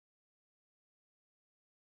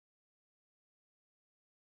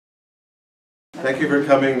Thank you for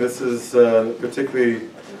coming. This is a particularly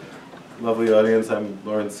lovely audience. I'm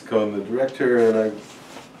Lawrence Cohn, the director, and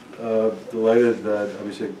I'm delighted that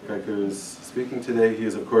Abhishek Kaicker is speaking today. He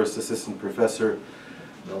is, of course, assistant professor,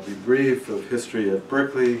 and I'll be brief, of history at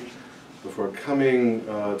Berkeley. Before coming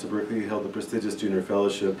to Berkeley, he held the prestigious junior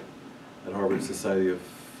fellowship at Harvard Society of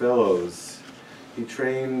Fellows. He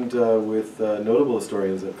trained with notable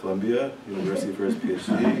historians at Columbia University for his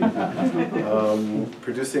PhD,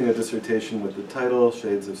 producing a dissertation with the title,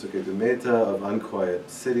 Shades of Sukheta Mehta of Unquiet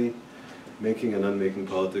City, Making and Unmaking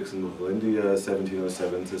Politics in Mughal India,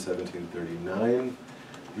 1707 to 1739.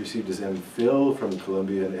 He received his MPhil from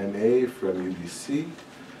Columbia and MA from UBC,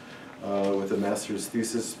 with a master's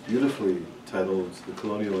thesis beautifully titled The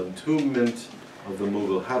Colonial Entombment of the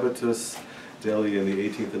Mughal Habitus, Delhi in the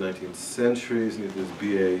 18th and 19th centuries, and he did his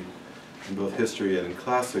BA in both history and in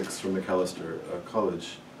classics from Macalester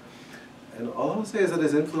College. And all I'll say is that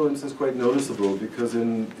his influence is quite noticeable, because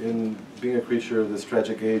in being a creature of this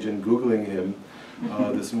tragic age and Googling him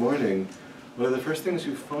this morning, one of the first things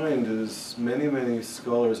you find is many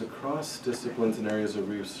scholars across disciplines and areas of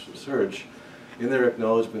research in their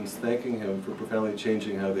acknowledgments thanking him for profoundly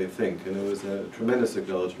changing how they think. And it was a tremendous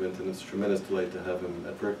acknowledgement, and it's a tremendous delight to have him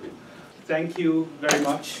at Berkeley. Thank you very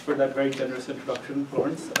much for that very generous introduction,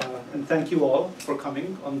 Florence. And thank you all for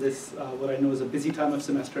coming on this, what I know is a busy time of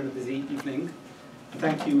semester and a busy evening. And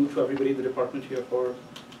thank you to everybody in the department here for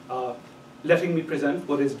letting me present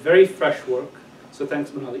what is very fresh work. So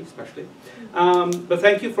thanks, Manali, especially. But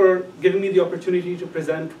thank you for giving me the opportunity to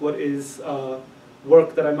present what is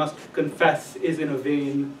work that I must confess is in a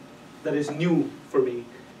vein that is new for me.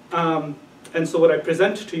 And so what I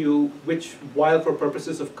present to you, which, while for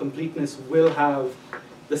purposes of completeness will have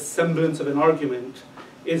the semblance of an argument,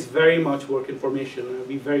 is very much work in formation, and I'll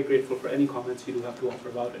be very grateful for any comments you do have to offer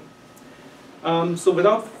about it. So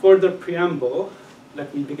without further preamble,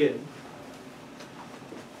 let me begin.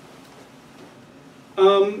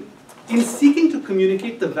 In seeking to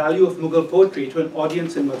communicate the value of Mughal poetry to an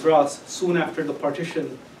audience in Madras soon after the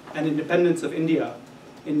partition and independence of India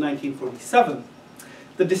in 1947,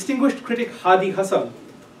 the distinguished critic Hadi Hasan,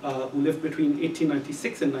 who lived between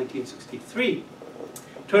 1896 and 1963,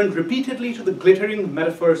 turned repeatedly to the glittering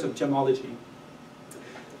metaphors of gemology.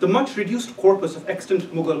 The much reduced corpus of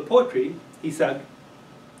extant Mughal poetry, he said,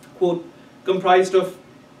 quote, comprised of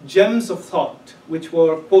gems of thought which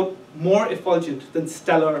were, quote, more effulgent than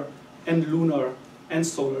stellar and lunar and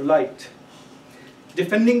solar light.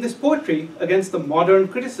 Defending this poetry against the modern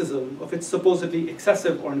criticism of its supposedly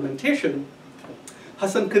excessive ornamentation,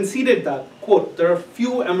 Hasan conceded that, quote, there are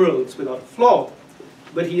few emeralds without flaw,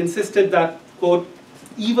 but he insisted that, quote,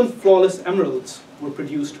 even flawless emeralds were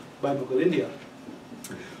produced by Mughal India.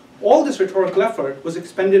 All this rhetorical effort was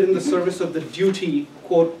expended in the service of the duty,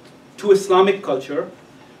 quote, to Islamic culture,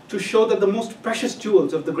 to show that the most precious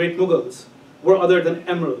jewels of the great Mughals were other than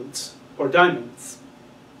emeralds or diamonds.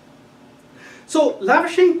 So,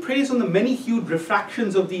 lavishing praise on the many-hued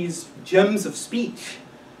refractions of these gems of speech,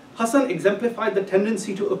 Hasan exemplified the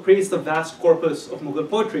tendency to appraise the vast corpus of Mughal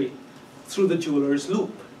poetry through the jeweler's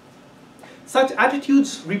loop. Such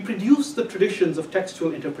attitudes reproduce the traditions of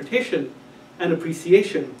textual interpretation and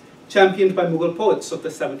appreciation championed by Mughal poets of the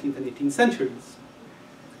 17th and 18th centuries.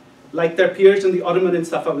 Like their peers in the Ottoman and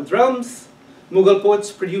Safavid realms, Mughal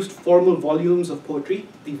poets produced formal volumes of poetry,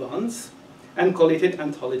 divans, and collated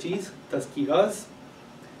anthologies, tazkiras,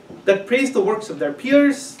 that praised the works of their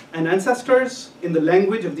peers and ancestors in the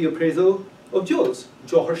language of the appraisal of jewels,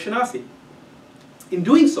 Johar Shanasi. In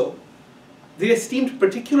doing so, they esteemed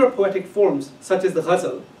particular poetic forms, such as the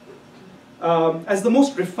ghazal, as the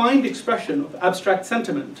most refined expression of abstract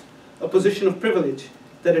sentiment, a position of privilege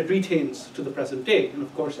that it retains to the present day. And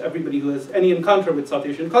of course, everybody who has any encounter with South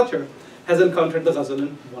Asian culture has encountered the ghazal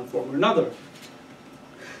in one form or another.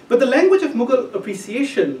 But the language of Mughal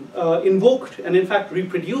appreciation, invoked and in fact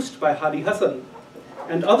reproduced by Hadi Hasan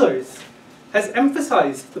and others, has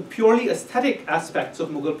emphasized the purely aesthetic aspects of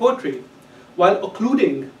Mughal poetry, while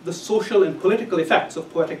occluding the social and political effects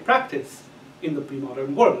of poetic practice in the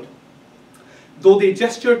pre-modern world. Though they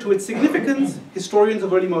gesture to its significance, historians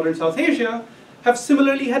of early modern South Asia have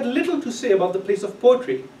similarly had little to say about the place of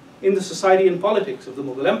poetry in the society and politics of the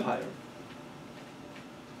Mughal Empire.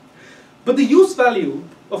 But the use value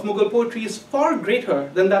of Mughal poetry is far greater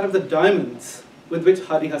than that of the diamonds with which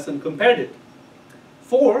Hadi Hasan compared it.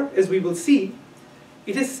 For, as we will see,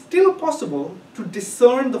 it is still possible to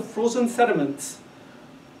discern the frozen sediments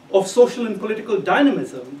of social and political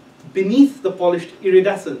dynamism beneath the polished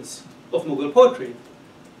iridescence of Mughal poetry.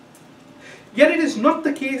 Yet it is not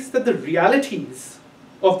the case that the realities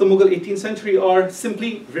of the Mughal 18th century are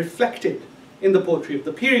simply reflected in the poetry of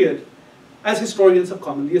the period, as historians have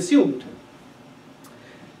commonly assumed.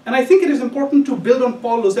 And I think it is important to build on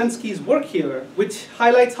Paul Lozensky's work here, which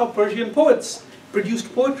highlights how Persian poets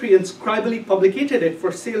produced poetry and scribally publicated it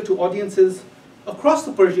for sale to audiences across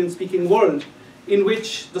the Persian-speaking world, in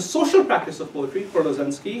which the social practice of poetry, for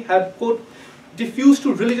Lozensky, had, quote, diffused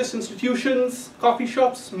to religious institutions, coffee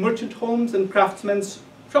shops, merchant homes, and craftsmen's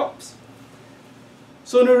shops.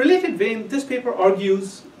 So in a related vein, this paper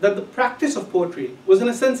argues that the practice of poetry was in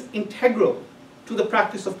a sense integral to the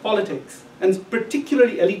practice of politics, and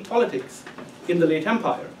particularly elite politics, in the late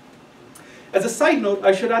empire. As a side note,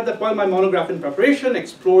 I should add that while my monograph in preparation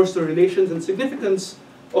explores the relations and significance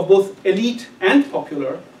of both elite and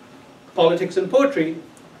popular politics and poetry,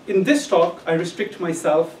 in this talk I restrict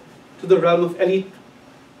myself to the realm of elite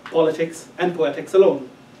politics and poetics alone.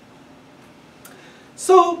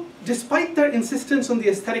 So, despite their insistence on the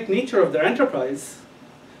aesthetic nature of their enterprise,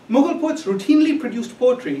 Mughal poets routinely produced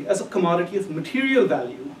poetry as a commodity of material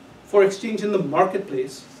value for exchange in the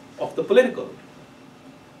marketplace of the political.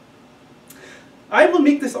 I will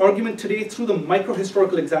make this argument today through the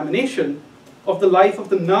microhistorical examination of the life of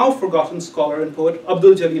the now forgotten scholar and poet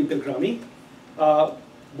al-Jalil Bilgrami,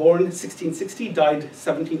 born 1660, died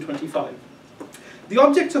 1725. The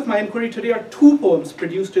objects of my inquiry today are two poems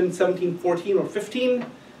produced in 1714 or 15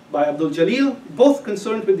 by al-Jalil, both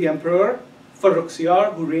concerned with the emperor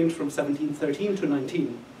Farrukhsiyar, who reigned from 1713 to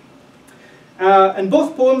 19. And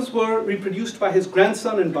both poems were reproduced by his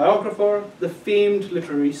grandson and biographer, the famed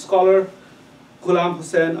literary scholar Ghulam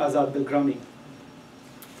Hussain Azad Bilgrami.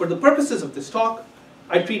 For the purposes of this talk,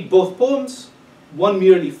 I treat both poems, one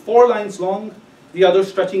merely 4 lines long, the other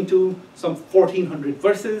stretching to some 1400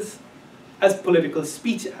 verses, as political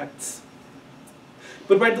speech acts.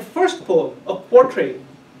 But where the first poem, a quatrain,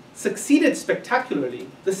 succeeded spectacularly,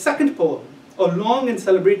 the second poem, a long and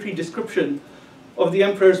celebratory description of the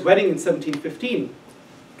emperor's wedding in 1715,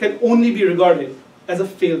 can only be regarded as a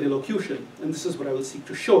failed elocution, and this is what I will seek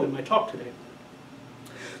to show in my talk today.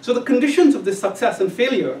 So the conditions of this success and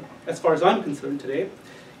failure, as far as I'm concerned today,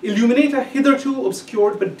 illuminate a hitherto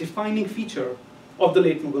obscured but defining feature of the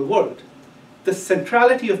late Mughal world: the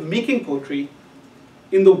centrality of making poetry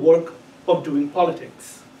in the work of doing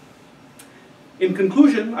politics. In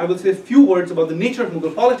conclusion, I will say a few words about the nature of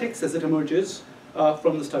Mughal politics as it emerges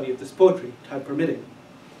from the study of this poetry, time permitting.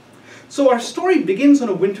 So our story begins on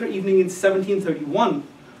a winter evening in 1731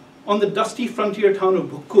 on the dusty frontier town of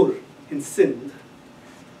Bukkur in Sindh.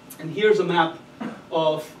 And here's a map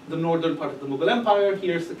of the northern part of the Mughal Empire.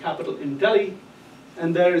 Here's the capital in Delhi,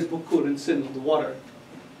 and there is Bukkur in Sindh on the water.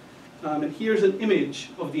 And here's an image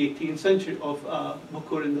of the 18th century, of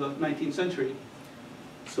Bukkur in the 19th century.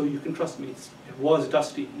 So you can trust me, it was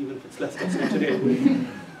dusty, even if it's less dusty today with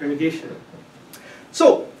irrigation.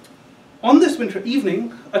 So, on this winter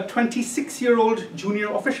evening, a 26-year-old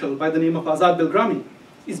junior official by the name of Azad Bilgrami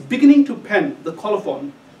is beginning to pen the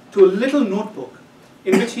colophon to a little notebook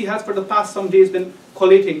in which he has for the past some days been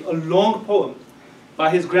collating a long poem by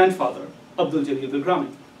his grandfather, al-Jalil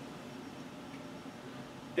Bilgrami.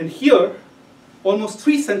 And here, almost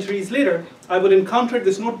 3 centuries later, I would encounter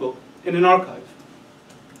this notebook in an archive.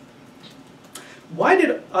 Why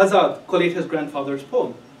did Azad collate his grandfather's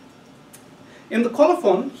poem? In the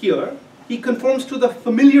colophon here, he conforms to the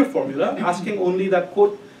familiar formula, asking only that,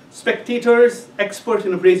 quote, spectators expert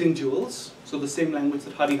in appraising jewels, so the same language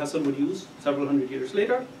that Hadi Hassan would use several hundred years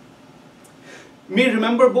later, may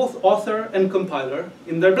remember both author and compiler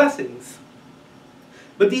in their blessings.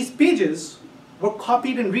 But these pages were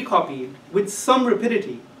copied and recopied with some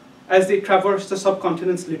rapidity as they traversed the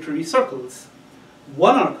subcontinent's literary circles.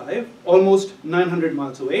 One archive, almost 900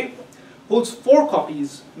 miles away, holds 4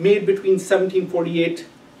 copies made between 1748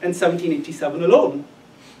 and 1787 alone.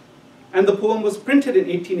 And the poem was printed in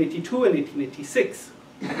 1882 and 1886.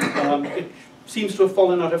 It seems to have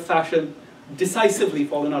fallen out of fashion, decisively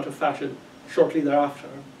fallen out of fashion, shortly thereafter.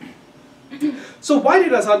 So why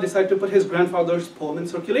did Azad decide to put his grandfather's poem in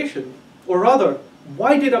circulation? Or rather,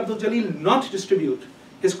 why did al-Jalil not distribute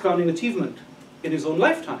his crowning achievement in his own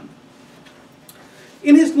lifetime?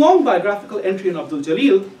 In his long biographical entry on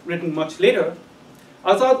al-Jalil, written much later,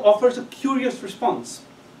 Azad offers a curious response.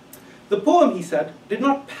 The poem, he said, did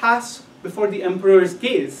not pass before the emperor's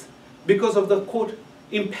gaze because of the, quote,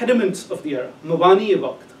 impediments of the era,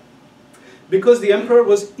 mawani-e-waqt. Because the emperor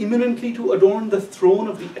was imminently to adorn the throne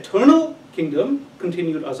of the eternal kingdom,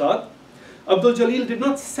 continued Azad, al-Jalil did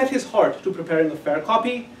not set his heart to preparing a fair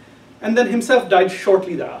copy, and then himself died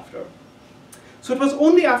shortly thereafter. So it was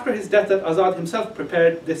only after his death that Azad himself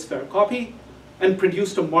prepared this fair copy and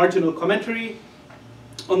produced a marginal commentary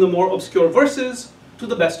on the more obscure verses to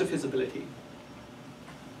the best of his ability.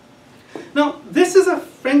 Now, this is a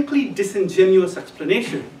frankly disingenuous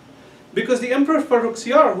explanation, because the Emperor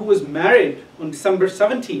Farrukhsiyar, who was married on December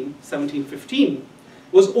 17, 1715,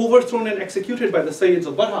 was overthrown and executed by the Sayyids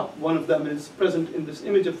of Barha. One of them is present in this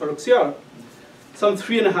image of Farrukhsiyar, some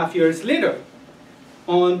 3.5 years later,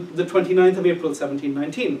 on the 29th of April,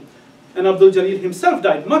 1719. And Abdul Jalil himself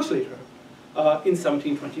died much later, in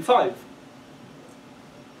 1725.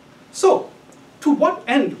 So, to what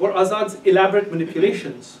end were Azad's elaborate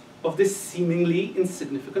manipulations of this seemingly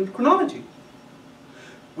insignificant chronology?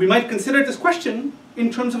 We might consider this question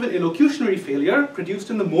in terms of an elocutionary failure produced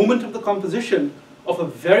in the moment of the composition of a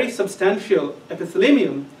very substantial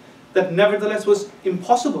epithalamium that nevertheless was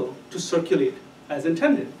impossible to circulate as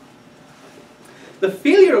intended. The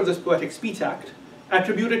failure of this poetic speech act,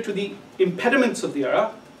 attributed to the impediments of the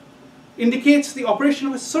era, indicates the operation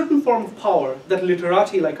of a certain form of power that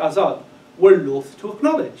literati like Azad were loath to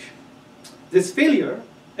acknowledge. This failure,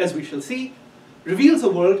 as we shall see, reveals a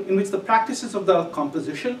world in which the practices of the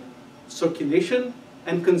composition, circulation,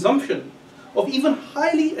 and consumption of even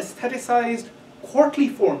highly aestheticized courtly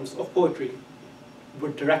forms of poetry were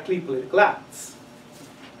directly political acts.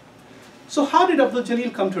 So how did Abdul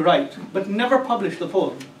Jalil come to write, but never publish the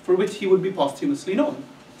poem for which he would be posthumously known?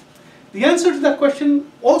 The answer to that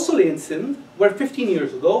question also lay in Sindh, where 15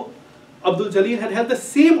 years ago, Abdul Jalil had held the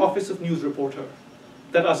same office of news reporter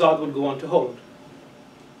that Azad would go on to hold.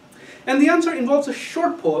 And the answer involves a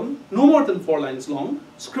short poem, no more than 4 lines long,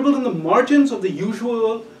 scribbled in the margins of the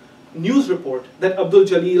usual news report that Abdul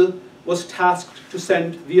Jalil was tasked to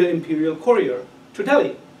send via imperial courier to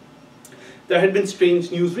Delhi. There had been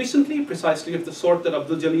strange news recently, precisely of the sort that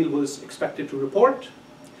Abdul Jalil was expected to report.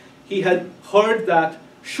 He had heard that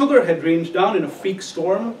sugar had rained down in a freak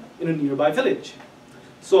storm in a nearby village.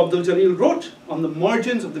 So Abdul Jalil wrote on the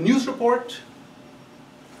margins of the news report,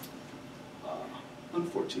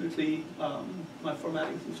 unfortunately, my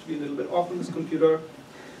formatting seems to be a little bit off on this computer,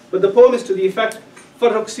 but the poem is to the effect,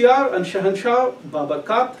 Farrukhsiyar and Shahanshah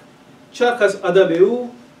Babarkat, Chakas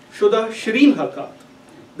Adabeu, Shuda Shireen Harkat,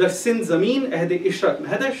 Dar Sindh Zameen Ehde Ishrat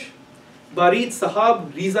Mehedesh, Barid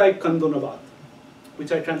Sahab Rizai Kandonabat,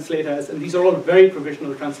 which I translate as, and these are all very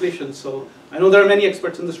provisional translations, so I know there are many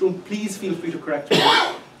experts in this room, please feel free to correct me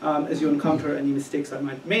as you encounter any mistakes I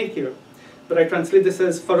might make here. But I translate this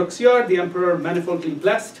as, Farrukhsiyar, the emperor manifoldly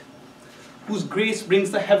blessed, whose grace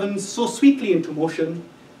brings the heavens so sweetly into motion,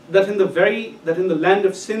 that in the land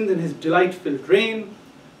of Sindh in his delight-filled reign,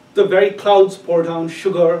 the very clouds pour down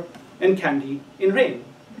sugar and candy in rain.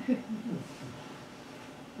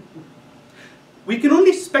 We can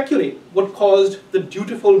only speculate what caused the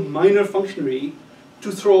dutiful minor functionary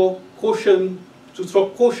to throw caution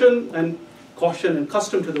and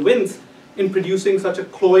custom to the winds in producing such a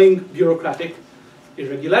cloying bureaucratic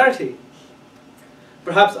irregularity.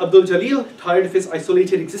 Perhaps Abdul Jalil, tired of his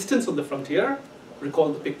isolated existence on the frontier,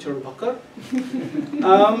 recall the picture of Bakr,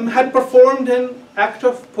 had performed an act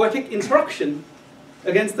of poetic insurrection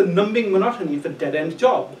against the numbing monotony of a dead-end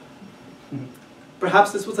job.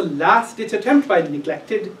 Perhaps this was a last-ditch attempt by the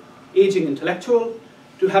neglected, aging intellectual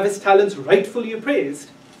to have his talents rightfully appraised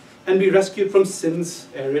and be rescued from Sindh's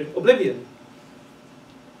arid oblivion.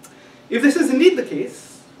 If this is indeed the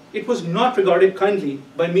case, it was not regarded kindly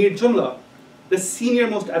by Mir Jumla, the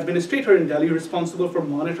senior-most administrator in Delhi responsible for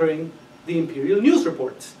monitoring the imperial news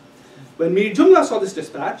reports. When Mir Jumla saw this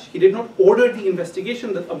dispatch, he did not order the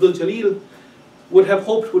investigation that Abdul Jalil would have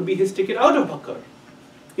hoped would be his ticket out of Bakr.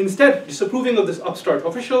 Instead, disapproving of this upstart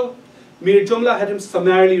official, Mir Jumla had him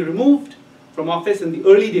summarily removed from office in the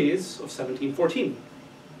early days of 1714.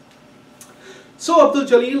 So Abdul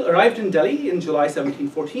Jalil arrived in Delhi in July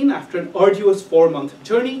 1714 after an arduous 4-month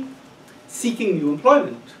journey, seeking new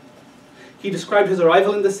employment. He described his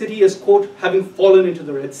arrival in the city as, quote, having fallen into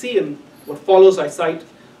the Red Sea, and what follows I cite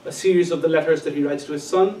a series of the letters that he writes to his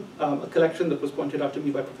son, a collection that was pointed out to me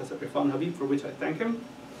by Professor Irfan Habib, for which I thank him.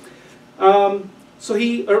 So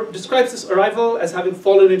he describes this arrival as having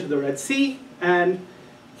fallen into the Red Sea, and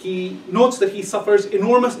he notes that he suffers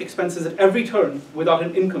enormous expenses at every turn without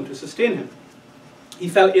an income to sustain him. He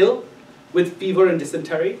fell ill with fever and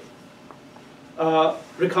dysentery,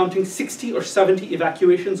 recounting 60 or 70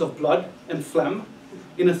 evacuations of blood and phlegm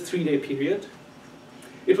in a 3-day period.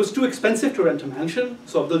 It was too expensive to rent a mansion,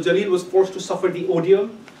 so Abdul Jalil was forced to suffer the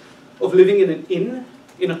odium of living in an inn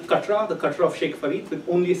in a katra, the katra of Sheikh Farid, with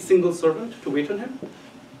only a single servant to wait on him.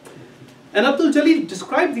 And Abdul Jalil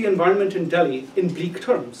described the environment in Delhi in bleak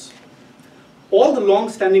terms. All the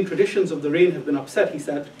long-standing traditions of the reign have been upset, he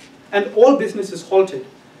said, and all business is halted,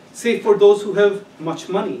 save for those who have much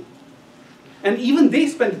money. And even they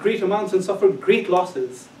spend great amounts and suffer great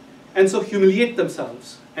losses and so humiliate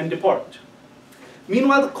themselves and depart.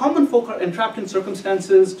 Meanwhile, the common folk are entrapped in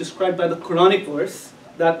circumstances described by the Quranic verse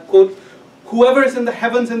that, quote, whoever is in the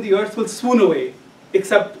heavens and the earth will swoon away,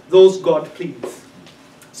 except those God please.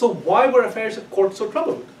 So why were affairs at court so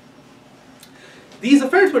troubled? These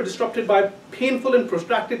affairs were disrupted by a painful and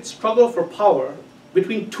protracted struggle for power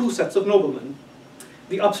between two sets of noblemen,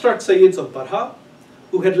 the upstart Sayyids of Barha,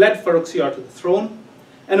 who had led Farrukhsiyar to the throne,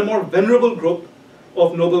 and a more venerable group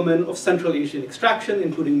of noblemen of Central Asian extraction,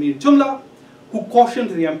 including Mir Jumla, who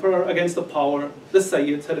cautioned the emperor against the power the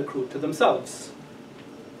Sayyids had accrued to themselves.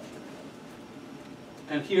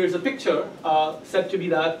 And here's a picture said to be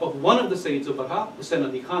that of one of the Sayyids of Barha, Hussain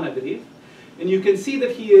Ali Khan, I believe. And you can see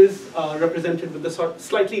that he is represented with the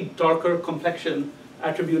slightly darker complexion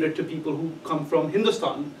attributed to people who come from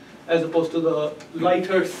Hindustan, as opposed to the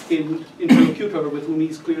lighter-skinned interlocutor with whom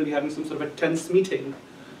he's clearly having some sort of a tense meeting.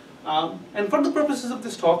 And for the purposes of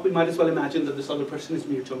this talk, we might as well imagine that this other person is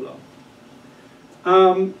Mir Jumla.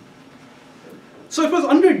 So it was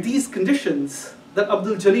under these conditions that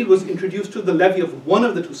al-Jalil was introduced to the levy of one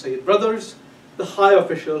of the two Sayyid brothers, the high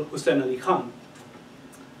official Hussain Ali Khan.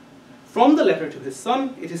 From the letter to his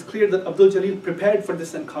son, it is clear that al-Jalil prepared for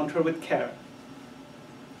this encounter with care.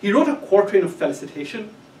 He wrote a quatrain of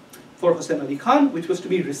felicitation for Hussain Ali Khan, which was to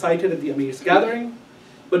be recited at the Amir's gathering,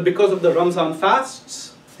 but because of the Ramzan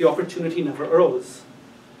fasts, the opportunity never arose.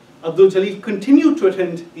 Jalil continued to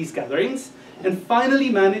attend these gatherings and finally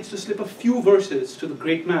managed to slip a few verses to the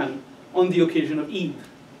great man on the occasion of Eid.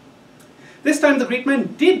 This time the great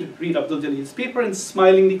man did read Jalil's paper and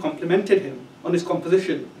smilingly complimented him on his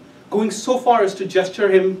composition, going so far as to gesture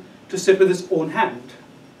him to sit with his own hand.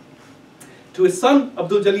 To his son,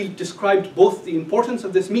 Jalil described both the importance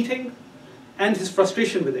of this meeting and his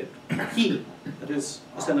frustration with it. He, that is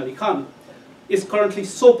Hussain Ali Khan, is currently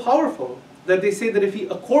so powerful that they say that if he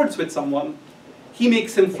accords with someone, he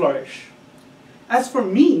makes him flourish. As for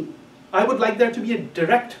me, I would like there to be a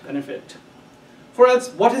direct benefit. For else,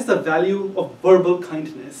 what is the value of verbal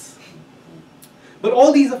kindness? But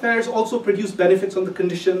all these affairs also produce benefits on the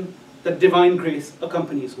condition that divine grace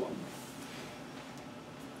accompanies one.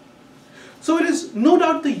 So it is no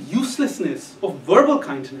doubt the uselessness of verbal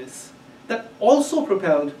kindness that also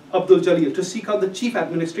propelled Jalil to seek out the chief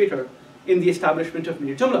administrator in the establishment of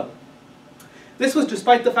Mir Jumla. This was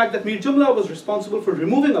despite the fact that Mir Jumla was responsible for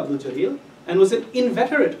removing Jalil and was an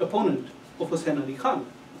inveterate opponent of Hussain Ali Khan.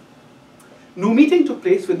 No meeting took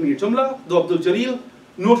place with Mir Jumla, though Jalil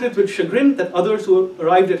noted with chagrin that others who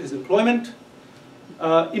arrived at his employment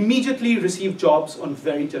immediately received jobs on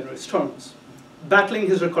very generous terms. Battling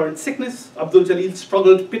his recurrent sickness, Jalil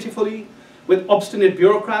struggled pitifully with obstinate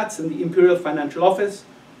bureaucrats in the Imperial Financial Office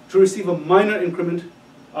to receive a minor increment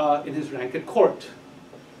in his rank at court.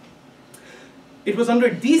 It was under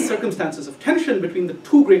these circumstances of tension between the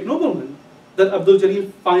two great noblemen that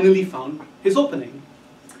Jalil finally found his opening.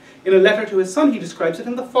 In a letter to his son, he describes it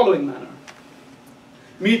in the following manner.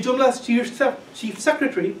 Mir Jumla's chief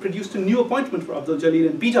secretary produced a new appointment for Jalil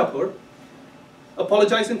in Bijapur,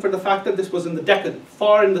 apologizing for the fact that this was in the Deccan,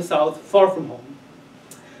 far in the south, far from home.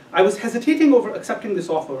 I was hesitating over accepting this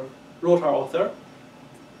offer, wrote our author,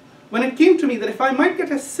 when it came to me that if I might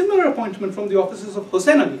get a similar appointment from the offices of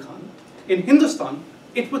Hussain Ali Khan in Hindustan,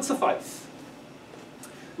 it would suffice.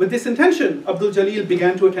 With this intention, Jalil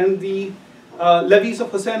began to attend the levees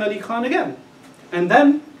of Hussain Ali Khan again. And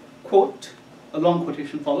then, quote, a long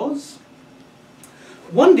quotation follows,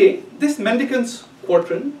 one day, this mendicant's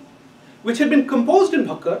quatrain, which had been composed in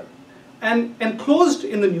Bhakkar and enclosed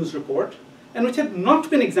in the news report, and which had not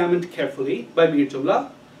been examined carefully by Mir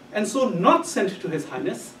Jumla, and so not sent to His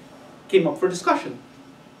Highness, came up for discussion.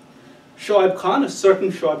 Shoaib Khan, a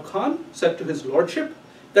certain Shoaib Khan, said to his lordship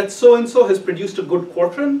that so-and-so has produced a good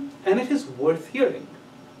quatrain, and it is worth hearing.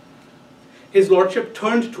 His lordship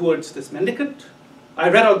turned towards this mendicant. I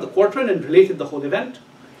read out the quatrain and related the whole event.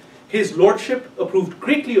 His lordship approved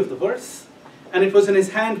greatly of the verse, and it was in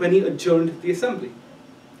his hand when he adjourned the assembly.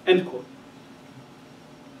 End quote.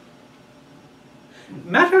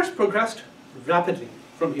 Matters progressed rapidly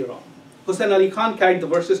from here on. Hussain Ali Khan carried the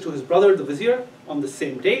verses to his brother, the vizier, on the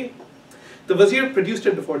same day. The vizier produced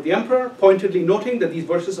it before the emperor, pointedly noting that these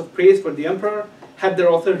verses of praise for the emperor had their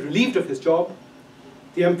author relieved of his job.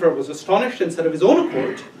 The emperor was astonished and said of his own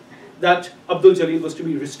accord that Jalil was to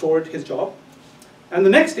be restored his job. And the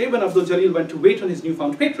next day, when Jalil went to wait on his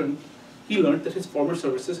newfound patron, he learned that his former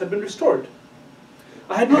services had been restored.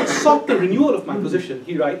 I had not sought the renewal of my position,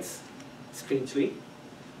 he writes, strangely,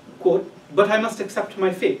 quote, but I must accept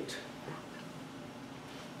my fate.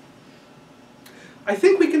 I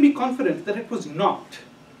think we can be confident that it was not,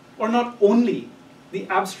 or not only, the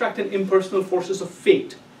abstract and impersonal forces of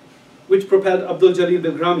fate which propelled Abdul-Jalil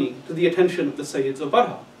Bilgrami to the attention of the Sayyids of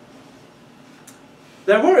Barha.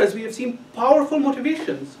 There were, as we have seen, powerful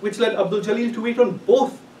motivations which led Abdul-Jalil to wait on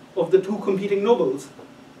both of the two competing nobles,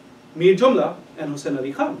 Mir Jumla and Hussain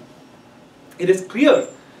Ali Khan. It is clear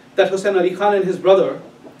that Hussain Ali Khan and his brother,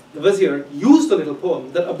 the vizier, used the little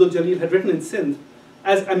poem that Abdul-Jalil had written in Sindh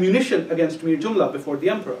as ammunition against Mir Jumla before the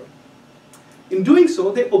emperor. In doing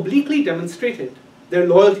so, they obliquely demonstrated their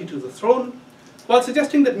loyalty to the throne, while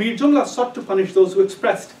suggesting that Mir Jumla sought to punish those who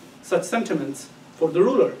expressed such sentiments for the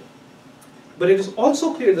ruler. But it is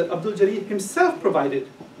also clear that Abdul-Jalil himself provided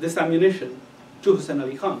this ammunition to Hussain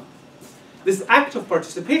Ali Khan. This act of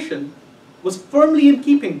participation was firmly in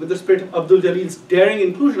keeping with the spirit of Abdul-Jalil's daring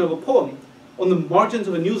inclusion of a poem on the margins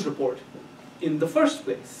of a news report in the first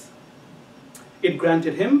place. It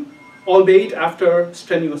granted him, albeit after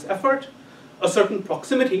strenuous effort, a certain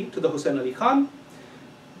proximity to the Hussain Ali Khan,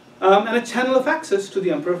 and a channel of access to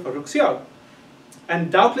the Emperor Farrukhsiyar.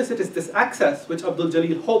 And doubtless it is this access which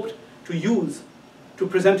Abdul-Jalil hoped to use to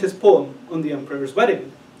present his poem on the emperor's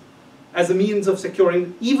wedding, as a means of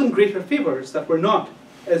securing even greater favors that were not,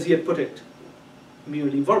 as he had put it,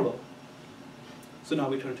 merely verbal. So now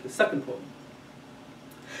we turn to the second poem.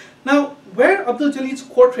 Now, where Abdul-Jalil's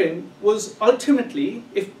quatrain was ultimately,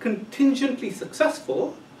 if contingently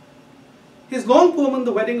successful, his long poem on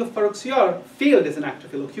the wedding of Farrukhsiyar failed as an act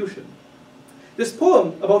of elocution. This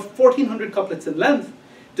poem, about 1400 couplets in length,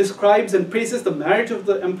 describes and praises the marriage of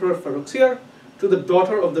the Emperor Farrukhsiyar to the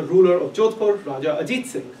daughter of the ruler of Jodhpur, Raja Ajit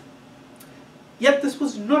Singh. Yet this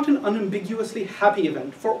was not an unambiguously happy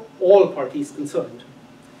event for all parties concerned.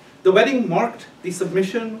 The wedding marked the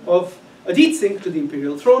submission of Ajit Singh to the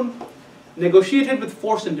imperial throne, negotiated with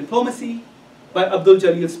force and diplomacy by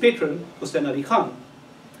Abdul-Jalil's patron, Hussain Ali Khan.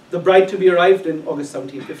 The bride-to-be arrived in August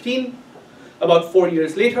 1715. About 4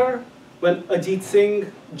 years later, when Ajit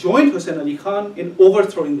Singh joined Hussain Ali Khan in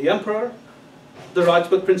overthrowing the emperor, the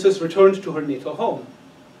Rajput princess returned to her natal home.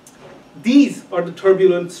 These are the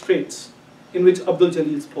turbulent straits in which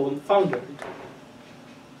Abdul-Jalil's poem foundered.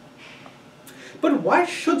 But why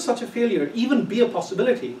should such a failure even be a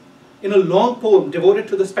possibility in a long poem devoted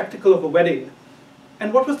to the spectacle of a wedding?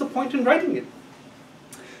 And what was the point in writing it?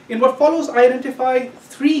 In what follows, I identify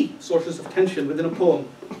three sources of tension within a poem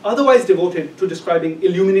otherwise devoted to describing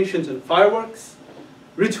illuminations and fireworks,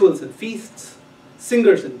 rituals and feasts,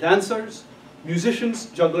 singers and dancers, musicians,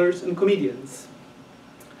 jugglers, and comedians.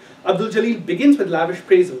 Abdul-Jalil begins with lavish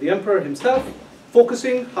praise of the emperor himself,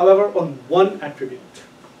 focusing, however, on one attribute,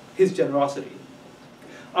 his generosity.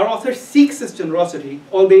 Our author seeks this generosity,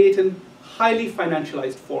 albeit in highly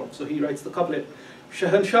financialized form. So he writes the couplet,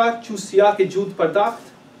 Shahanshah chu siya ke jood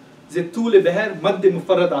pardakht, ze tool beher mad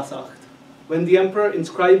mufarrad asakht. When the emperor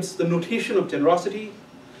inscribes the notation of generosity,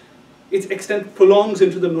 its extent prolongs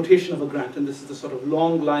into the notation of a grant, and this is the sort of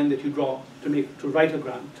long line that you draw to write a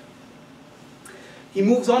grant. He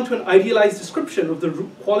moves on to an idealized description of the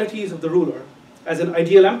qualities of the ruler. As an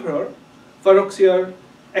ideal emperor, Farrukhsiyar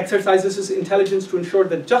exercises his intelligence to ensure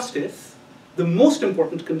that justice, the most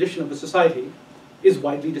important condition of a society, is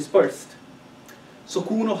widely dispersed.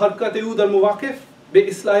 Sukoon o harkat-e-oo dar muwaqif,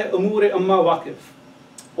 be-islahe amoor-e amma waqif.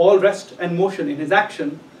 All rest and motion in his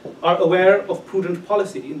action are aware of prudent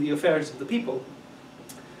policy in the affairs of the people.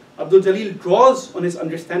 Abdul-Jalil draws on his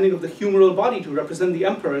understanding of the humoral body to represent the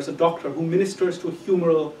emperor as a doctor who ministers to a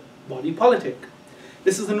humoral body politic.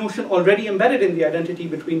 This is a notion already embedded in the identity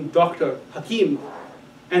between doctor, hakim,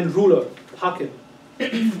 and ruler, hakim.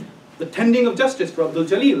 The tending of justice for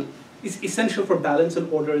Abdul-Jalil is essential for balance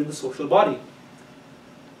and order in the social body.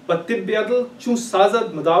 But tib-e-adl chun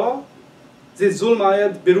sazad madawa, ze zulm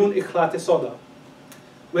ayad birun ikhlate soda.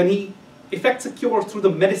 When he effects a cure through the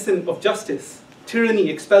medicine of justice, tyranny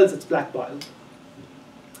expels its black bile.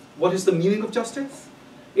 What is the meaning of justice?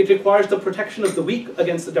 It requires the protection of the weak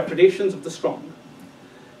against the depredations of the strong.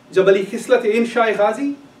 Jabali khislat-e insha-e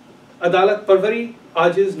ghazi, adalat parvari,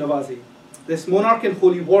 ajiz nawazi. This monarch and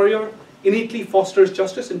holy warrior innately fosters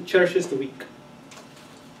justice and cherishes the weak.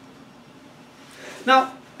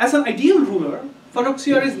 Now, as an ideal ruler,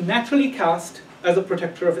 Farrukhsiyar is naturally cast as a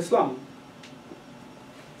protector of Islam.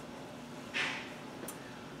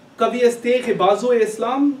 Kavi as-teq-e bazu-e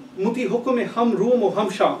Islam, muti hukum-e ham Rum o ham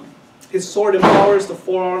Sham. His sword empowers the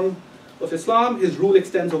forearm of Islam. His rule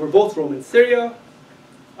extends over both Rome and Syria.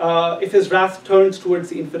 If his wrath turns towards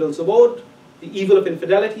the infidels' abode, the evil of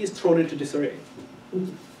infidelity is thrown into disarray.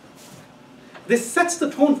 This sets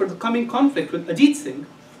the tone for the coming conflict with Ajit Singh,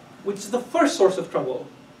 which is the first source of trouble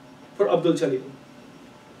for Abdul-Jalil.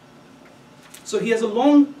 So he has a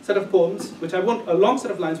long set of poems, a long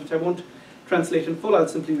set of lines which I won't translate in full. I'll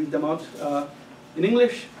simply read them out in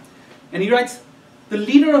English. And he writes, "The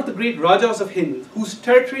leader of the great Rajas of Hind, whose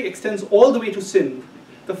territory extends all the way to Sindh,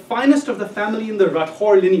 the finest of the family in the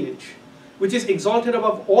Rathore lineage, which is exalted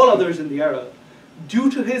above all others in the era,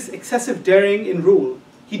 due to his excessive daring in rule,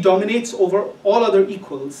 he dominates over all other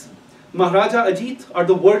equals. Maharaja Ajit are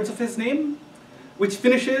the words of his name, which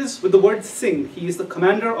finishes with the word Singh. He is the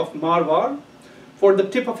commander of Marwar. For the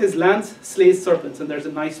tip of his lance slays serpents." And there's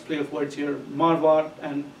a nice play of words here, Marwar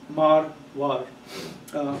and Marwar,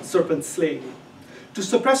 serpent slaying. "To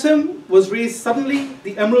suppress him was raised suddenly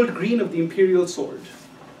the emerald green of the imperial sword."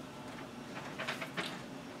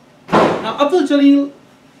 Now Abdul-Jalil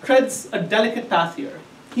treads a delicate path here.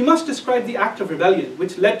 He must describe the act of rebellion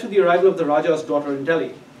which led to the arrival of the Raja's daughter in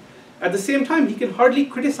Delhi. At the same time, he can hardly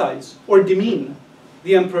criticize or demean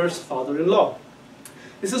the emperor's father-in-law.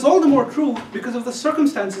 This is all the more true because of the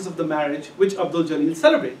circumstances of the marriage which Abdul-Jalil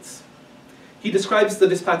celebrates. He describes the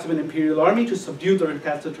dispatch of an imperial army to subdue the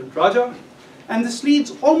recalcitrant Raja, and this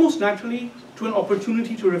leads almost naturally to an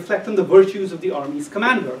opportunity to reflect on the virtues of the army's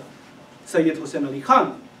commander, Sayyid Hussain Ali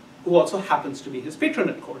Khan, who also happens to be his patron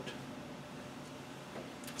at court.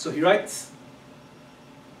 So he writes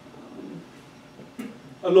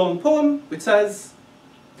a long poem which says,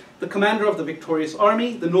 "The commander of the victorious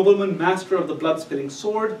army, the nobleman master of the blood-spilling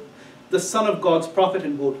sword, the son of God's prophet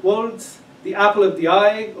in both worlds, the apple of the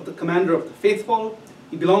eye of the commander of the faithful.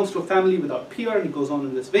 He belongs to a family without peer," and he goes on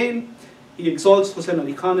in this vein. He exalts Hussain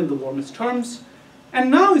Ali Khan in the warmest terms.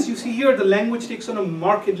 And now, as you see here, the language takes on a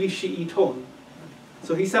markedly Shi'i tone.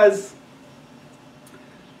 So he says,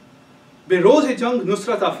 "Be-roz-e-jang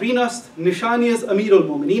nusrat afrinast, nishani-az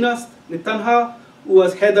amir-ul-mu'mininast, nitanha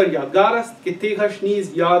u-az Haidar yadgarast, ke teghash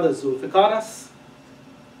niz yad az Zulfikaras."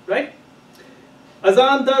 Right?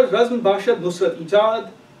 "Azan dar razm bashad nusrat ijad,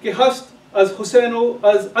 ke hast az Husaino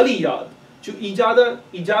az Ali yad, chu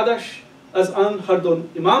ijadash az an hardon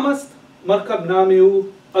imamast, markab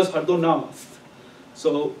nameu az hardon namast."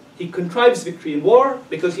 So he contrives victory in war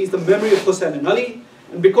because he's the memory of Hussain and Ali,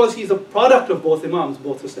 and because he's a product of both Imams,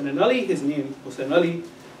 both Hussain and Ali. His name, Hussain Ali,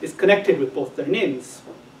 is connected with both their names.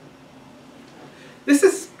 This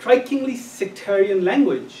is strikingly sectarian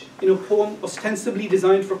language in a poem ostensibly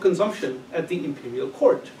designed for consumption at the imperial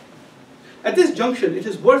court. At this junction, it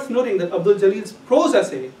is worth noting that Abdul-Jalil's prose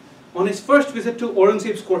essay on his first visit to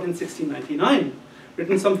Aurangzeb's court in 1699,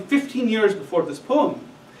 written some 15 years before this poem,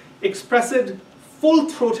 expressed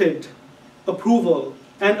full-throated approval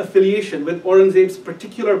and affiliation with Aurangzeb's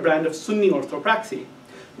particular brand of Sunni orthopraxy,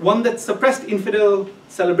 one that suppressed infidel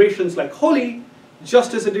celebrations like Holi,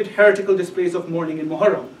 just as it did heretical displays of mourning in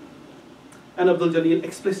Muharram. And Abdul-Jalil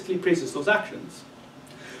explicitly praises those actions.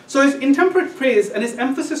 So his intemperate praise and his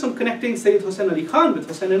emphasis on connecting Sayyid Hussain Ali Khan with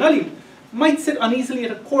Hussain and Ali might sit uneasily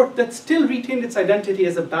at a court that still retained its identity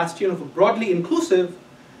as a bastion of a broadly inclusive,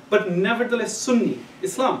 but nevertheless Sunni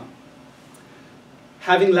Islam.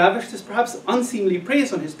 Having lavished this perhaps unseemly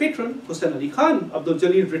praise on his patron, Hussain Ali Khan,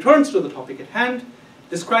 Abdul-Jalil returns to the topic at hand,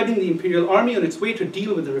 describing the imperial army on its way to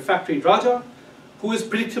deal with the refractory Raja, who is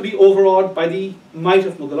predictably overawed by the might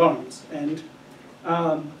of Mughal arms. And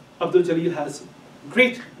Abdul-Jalil has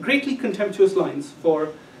greatly contemptuous lines for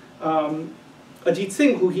Ajit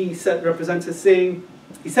Singh, who he represents as saying,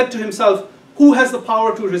 he said to himself, "Who has the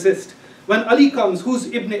power to resist? When Ali comes, who's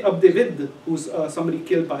Ibn Abdivid, who's somebody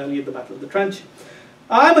killed by Ali at the Battle of the Trench?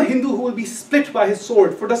 I'm a Hindu who will be split by his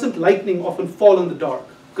sword, for doesn't lightning often fall in the dark?"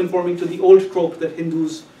 Conforming to the old trope that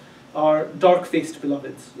Hindus are dark-faced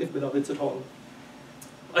beloveds, if beloveds at all.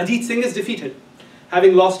 Ajit Singh is defeated.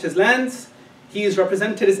 Having lost his lands, he is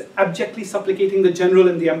represented as abjectly supplicating the general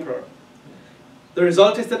and the emperor. The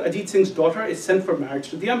result is that Ajit Singh's daughter is sent for marriage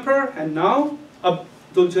to the emperor, and now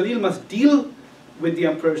Abdul-Jalil must deal with the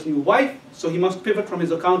emperor's new wife, so he must pivot from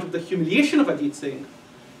his account of the humiliation of Ajit Singh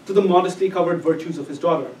to the modestly covered virtues of his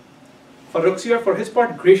daughter. Farrukhsiyar, for his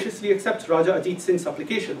part, graciously accepts Raja Ajit Singh's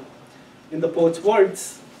supplication. In the poet's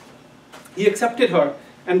words, he accepted her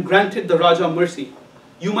and granted the Raja mercy.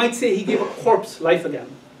 You might say he gave a corpse life again.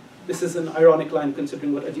 This is an ironic line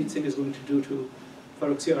considering what Ajit Singh is going to do to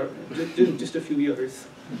Farrukhsiyar in just a few years.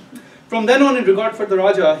 From then on, in regard for the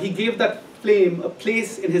Raja, he gave that flame a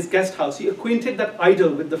place in his guest house. He acquainted that idol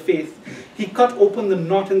with the faith. He cut open the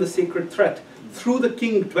knot in the sacred thread. Through the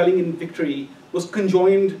king dwelling in victory was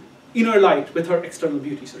conjoined inner light with her external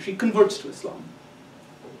beauty. So she converts to Islam.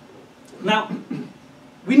 Now,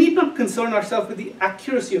 we need not concern ourselves with the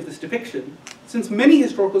accuracy of this depiction, since many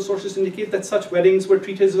historical sources indicate that such weddings were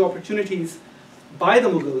treated as opportunities by the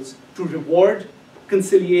Mughals to reward,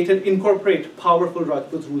 conciliate, and incorporate powerful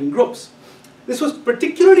Rajput ruling groups. This was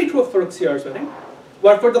particularly true of Farrukhsiyar's wedding,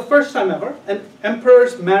 where for the first time ever, an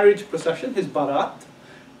emperor's marriage procession, his barat,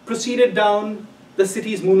 proceeded down the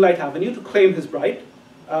city's Moonlight Avenue to claim his bride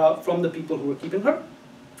from the people who were keeping her.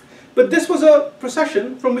 But this was a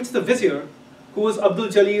procession from which the vizier, who was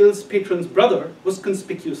Abdul-Jalil's patron's brother, was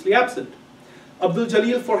conspicuously absent.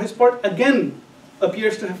 Abdul-Jalil, for his part, again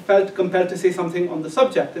appears to have felt compelled to say something on the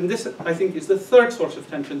subject, and this, I think, is the third source of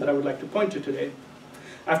tension that I would like to point to today.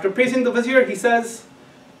 After praising the vizier, he says,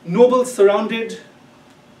 "Nobles surrounded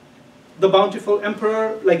the bountiful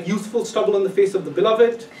emperor like youthful stubble on the face of the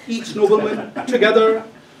beloved. Each nobleman, together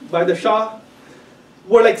by the Shah,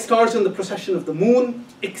 were like stars in the procession of the moon,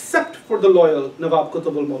 except for the loyal Nawab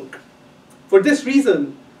Qutb al-Mulk. For this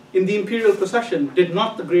reason, in the imperial procession, did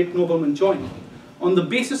not the great nobleman join. On the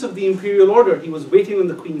basis of the imperial order, he was waiting on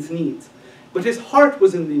the queen's needs, but his heart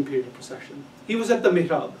was in the imperial procession. He was at the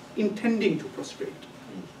mihrab, intending to prostrate."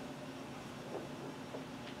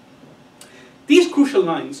 These crucial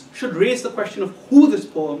lines should raise the question of who this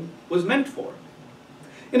poem was meant for.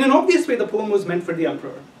 In an obvious way, the poem was meant for the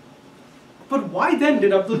emperor. But why then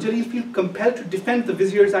did Abdul-Jalil feel compelled to defend the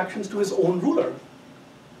vizier's actions to his own ruler?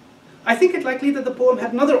 I think it likely that the poem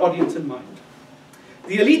had another audience in mind.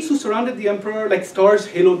 The elites who surrounded the emperor like stars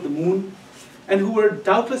haloed the moon, and who were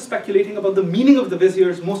doubtless speculating about the meaning of the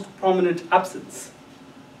vizier's most prominent absence.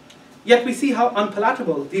 Yet we see how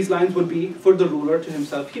unpalatable these lines would be for the ruler to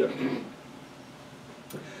himself hear.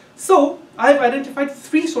 So, I've identified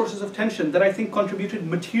three sources of tension that I think contributed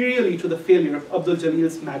materially to the failure of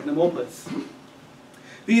Abdul-Jalil's magnum opus.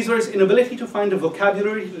 These were his inability to find a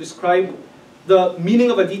vocabulary to describe the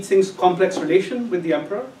meaning of Ajit Singh's complex relation with the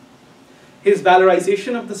emperor, his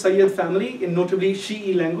valorization of the Sayyid family in notably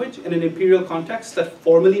Shi'i language in an imperial context that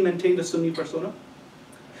formally maintained a Sunni persona,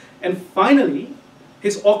 and finally,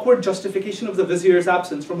 his awkward justification of the vizier's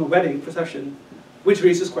absence from a wedding procession, which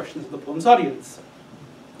raises questions of the poem's audience.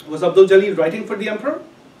 Was Abdul-Jalil writing for the emperor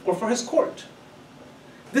or for his court?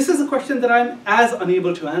 This is a question that I'm as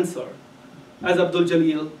unable to answer as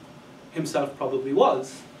Abdul-Jalil himself probably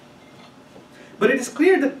was. But it is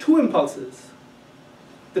clear that two impulses,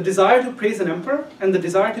 the desire to praise an emperor and the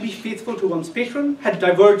desire to be faithful to one's patron, had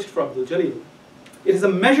diverged for Abdul-Jalil. It is a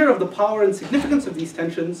measure of the power and significance of these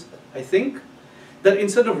tensions, I think, that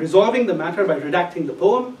instead of resolving the matter by redacting the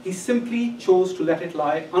poem, he simply chose to let it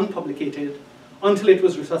lie unpublicated until it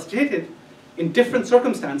was resuscitated in different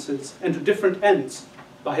circumstances and to different ends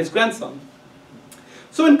by his grandson.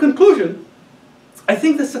 So in conclusion, I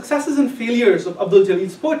think the successes and failures of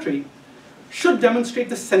Abdul-Jalil's poetry should demonstrate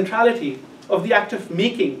the centrality of the act of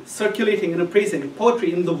making, circulating, and appraising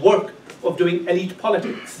poetry in the work of doing elite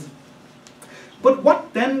politics. But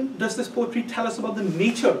what then does this poetry tell us about the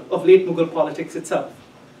nature of late Mughal politics itself?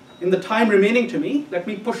 In the time remaining to me, let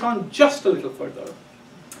me push on just a little further.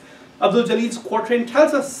 Abdul-Jalil's quatrain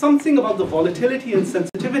tells us something about the volatility and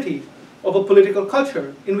sensitivity of a political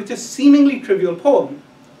culture in which a seemingly trivial poem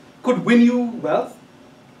could win you wealth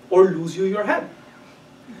or lose you your head.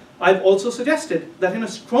 I've also suggested that in a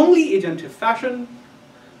strongly agentive fashion,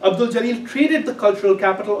 Abdul-Jalil traded the cultural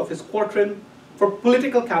capital of his quatrain for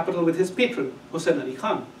political capital with his patron, Hussain Ali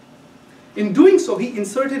Khan. In doing so, he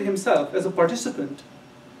inserted himself as a participant,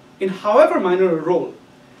 in however minor a role,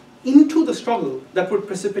 into the struggle that would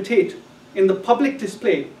precipitate in the public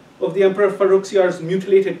display of the Emperor Farrukhsiyar's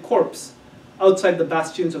mutilated corpse outside the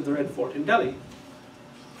bastions of the Red Fort in Delhi.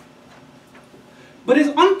 But his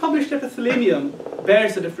unpublished epithalamium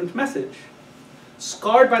bears a different message.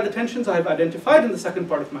 Scarred by the tensions I have identified in the second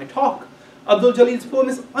part of my talk, Abdul-Jalil's poem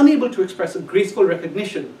is unable to express a graceful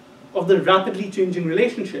recognition of the rapidly changing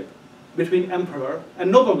relationship between emperor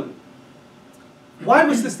and nobleman. Why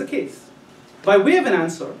was this the case? By way of an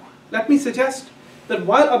answer, let me suggest that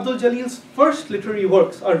while Abdul-Jalil's first literary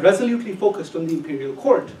works are resolutely focused on the imperial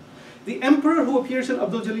court, the emperor who appears in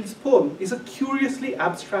Abdul-Jalil's poem is a curiously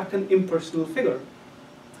abstract and impersonal figure.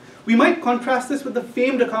 We might contrast this with the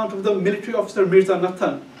famed account of the military officer Mirza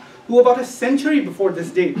Nathan, who about a century before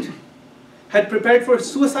this date had prepared for a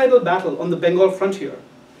suicidal battle on the Bengal frontier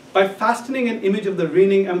by fastening an image of the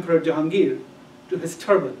reigning emperor Jahangir to his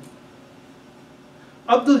turban.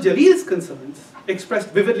 Abdul-Jalil's concerns, expressed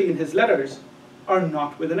vividly in his letters, are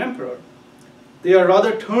not with an emperor. They are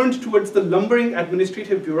rather turned towards the lumbering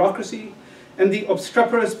administrative bureaucracy and the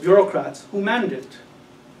obstreperous bureaucrats who manned it.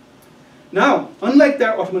 Now, unlike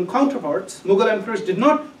their Ottoman counterparts, Mughal emperors did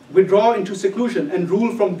not withdraw into seclusion and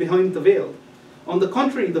rule from behind the veil. On the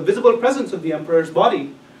contrary, the visible presence of the emperor's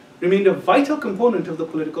body remained a vital component of the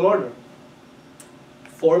political order.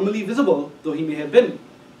 Formally visible though he may have been,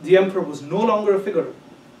 the emperor was no longer a figure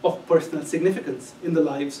of personal significance in the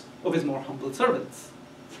lives of his more humble servants.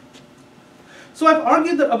 So I've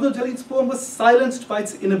argued that Abdul Jalil's poem was silenced by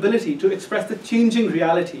its inability to express the changing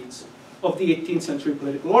realities of the 18th century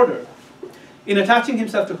political order. In attaching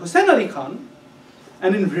himself to Hussein Ali Khan,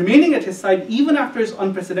 and in remaining at his side even after his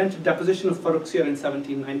unprecedented deposition of Farrukhsiyar in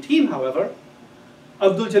 1719, however,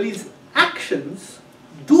 Abdul Jalil's actions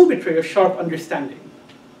do betray a sharp understanding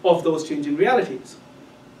of those changing realities.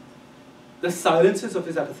 The silences of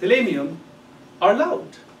his epithalamium are loud.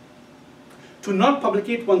 To not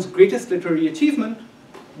publicate one's greatest literary achievement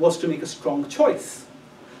was to make a strong choice,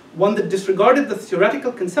 one that disregarded the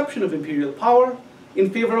theoretical conception of imperial power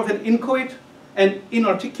in favor of an inchoate and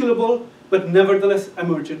inarticulable but nevertheless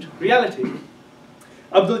emergent reality.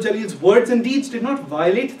 Abdul Jalil's words and deeds did not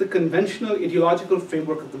violate the conventional ideological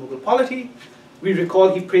framework of the Mughal polity. We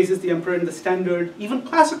recall he praises the emperor in the standard, even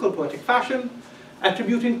classical poetic fashion,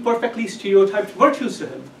 attributing perfectly stereotyped virtues to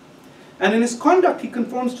him. And in his conduct, he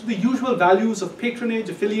conforms to the usual values of patronage,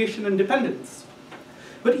 affiliation, and dependence.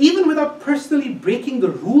 But even without personally breaking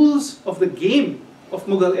the rules of the game of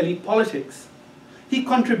Mughal elite politics, he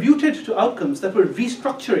contributed to outcomes that were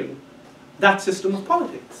restructuring that system of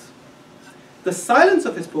politics. The silence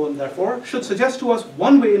of his poem, therefore, should suggest to us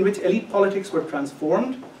one way in which elite politics were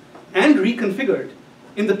transformed and reconfigured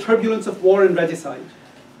in the turbulence of war and regicide,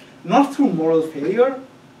 not through moral failure,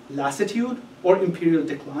 lassitude, or imperial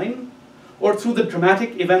decline, or through the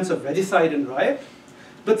dramatic events of regicide and riot,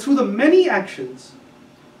 but through the many actions,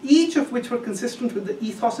 each of which were consistent with the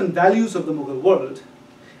ethos and values of the Mughal world,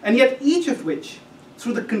 and yet each of which,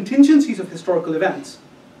 through the contingencies of historical events,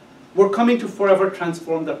 were coming to forever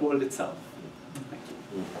transform that world itself. Thank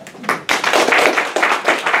you.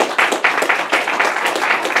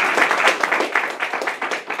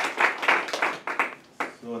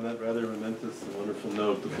 So on that rather momentous and wonderful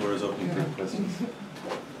note, the floor is open for questions.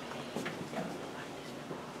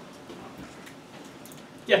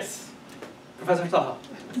 Yes, Professor Taha.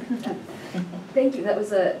 Thank you. That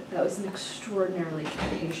was an extraordinarily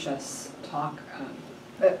capacious talk.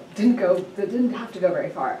 That didn't have to go very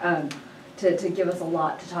far to give us a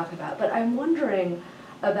lot to talk about. But I'm wondering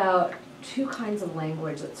about two kinds of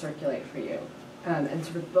language that circulate for you, and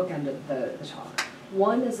sort of bookended the talk.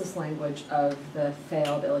 One is this language of the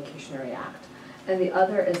failed illocutionary act, and the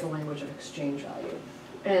other is the language of exchange value.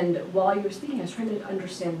 And while you were speaking, I was trying to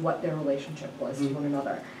understand what their relationship was to one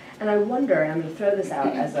another. And I wonder, and I'm going to throw this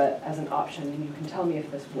out as an option, and you can tell me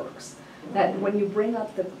if this works, that when you bring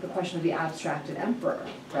up the question of the abstracted emperor,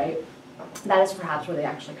 right, that is perhaps where they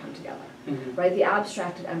actually come together, right? The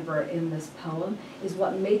abstracted emperor in this poem is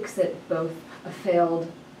what makes it both a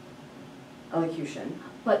failed elocution,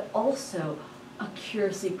 but also a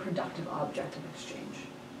curiously productive object of exchange,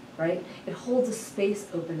 right? It holds a space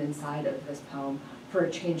open inside of this poem for a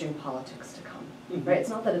changing politics to come, right? It's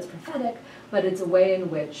not that it's prophetic, but it's a way in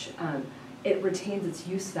which it retains its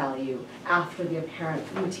use value after the apparent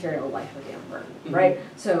material life of the emperor, right?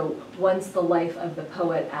 So once the life of the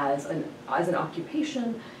poet as an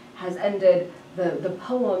occupation has ended, the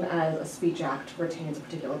poem as a speech act retains a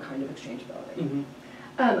particular kind of exchangeability.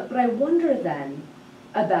 But I wonder then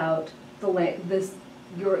about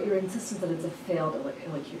your insistence that it's a failed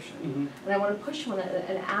elocution. And I want to push you on it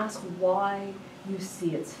and ask why you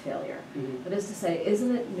see its failure. That is to say,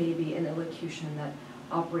 isn't it maybe an elocution that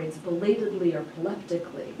operates belatedly or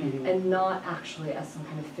proleptically and not actually as some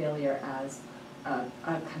kind of failure as a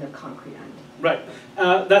kind of concrete end? Right.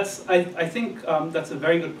 I think that's a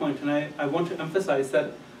very good point, and I want to emphasize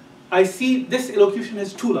that I see this elocution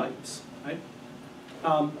has two lives,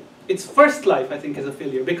 right? Its first life, I think, is a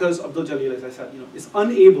failure because Abdul Jalil, as I said, is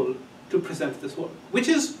unable to present this work, which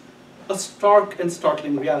is a stark and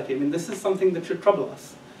startling reality. I mean, this is something that should trouble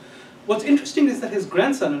us. What's interesting is that his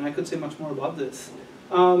grandson, and I could say much more about this,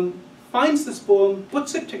 finds this poem,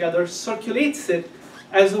 puts it together, circulates it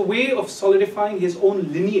as a way of solidifying his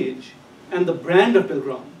own lineage and the brand of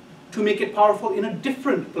Bilgrami to make it powerful in a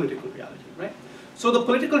different political reality, right? So the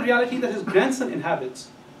political reality that his grandson inhabits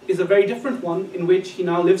is a very different one in which he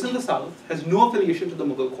now lives in the south, has no affiliation to the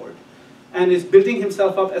Mughal court, and is building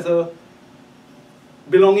himself up as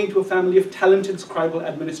belonging to a family of talented scribal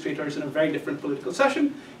administrators in a very different political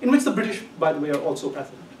session, in which the British, by the way, are also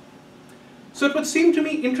present. So it would seem to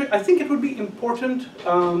me, I think it would be important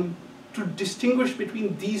to distinguish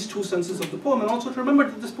between these two senses of the poem, and also to remember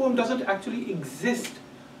that this poem doesn't actually exist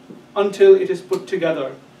until it is put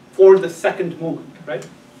together for the second moment, right?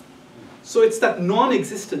 So it's that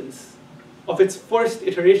non-existence of its first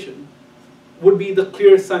iteration would be the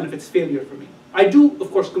clearest sign of its failure for me. I do,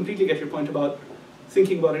 of course, completely get your point about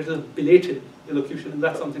thinking about it as a belated elocution, and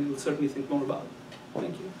that's something we'll certainly think more about.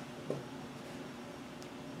 Thank you.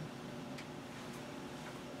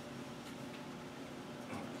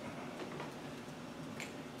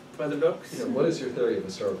 by the ducks. You know, what is your theory of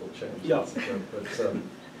historical change? Yeah.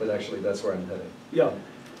 But actually, that's where I'm heading. Yeah.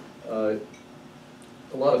 A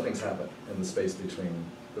lot of things happen in the space between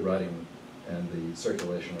the writing and the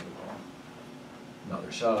circulation of the poem.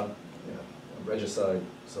 Nader Shah, you know, regicide,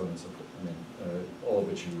 so on and so forth. I mean, all of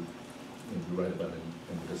which you write about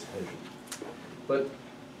in the dissertation. But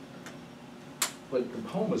the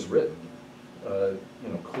poem was written, you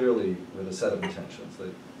know, clearly with a set of intentions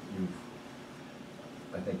that you've,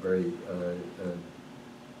 I think, very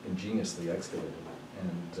ingeniously excavated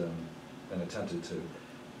and attempted to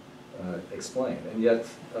explain. And yet,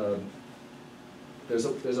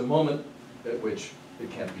 there's a moment at which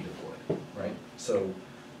it can't be deployed, right? So,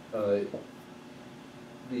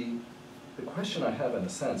 the question I have, in a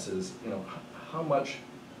sense, is, you know, how much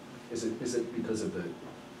is it because of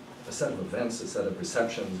a set of events, a set of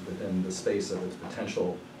receptions within the space of its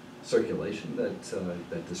potential circulation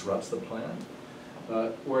that disrupts the plan,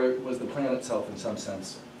 or was the plan itself, in some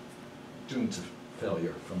sense, doomed to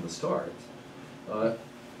failure from the start?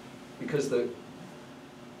 Because in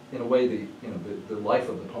a way, the life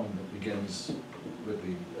of the poem that begins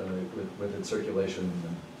with its circulation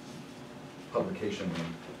and publication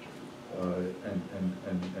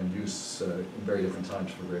and use in very different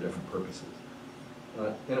times for very different purposes,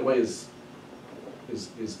 in a way is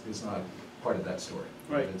not part of that story.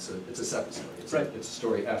 Right. It's a separate story. It's a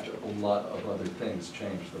story after a lot of other things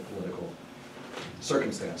change the political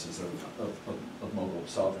circumstances of Mughal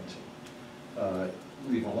sovereignty.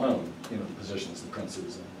 Leave alone, you know, the positions of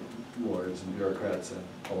princes and lords and bureaucrats and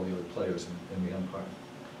all the other players in the empire.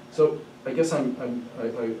 So I guess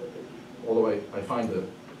although I find that,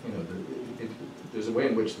 you know, there's a way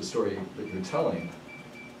in which the story that you're telling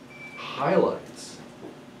highlights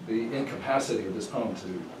the incapacity of this poem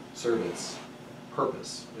to serve its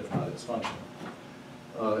purpose, if not its function,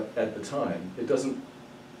 at the time. It doesn't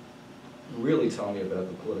really tell me about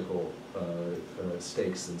the political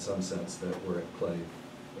stakes, in some sense, that were at play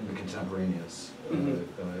in the contemporaneous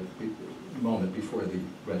moment before the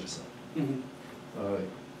regicide.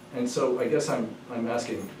 And so I guess I'm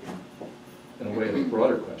asking, in a way, a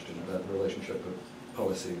broader question about the relationship of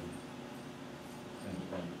poesy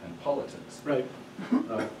and politics. Right.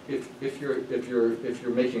 If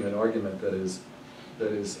you're making an argument that is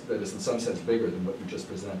in some sense bigger than what you just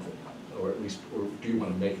presented, or at least, or do you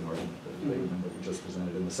want to make an argument that is bigger than what you just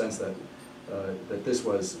presented, in the sense that that this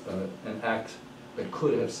was an act that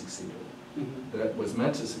could have succeeded, that was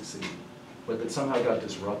meant to succeed, but that somehow got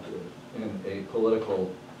disrupted in a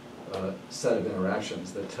political set of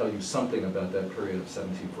interactions that tell you something about that period of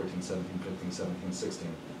 1714, 1715,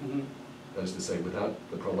 1716. That is to say, without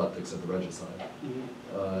the proleptics of the regicide,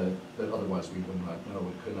 that otherwise we would not know,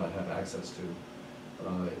 we could not have access to,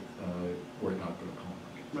 were it not for the poem.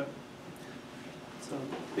 Right. It's a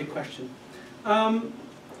big question.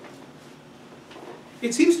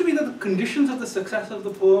 It seems to me that the conditions of the success of the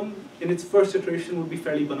poem in its first iteration would be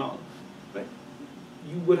fairly banal. Right?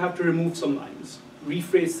 You would have to remove some lines,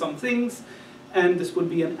 rephrase some things, and this would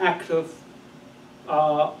be an act of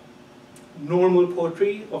normal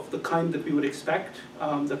poetry of the kind that we would expect,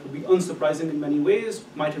 that would be unsurprising in many ways,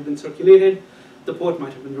 might have been circulated, the poet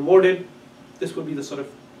might have been rewarded. This would be the sort of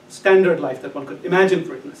standard life that one could imagine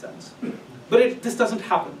for it, in a sense. But this doesn't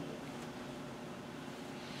happen.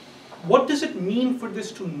 What does it mean for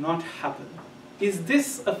this to not happen? Is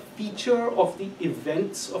this a feature of the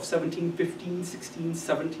events of 1715, 16,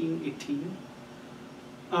 17,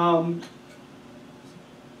 18?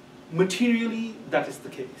 Materially, that is the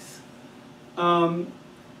case.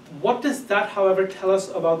 What does that, however, tell us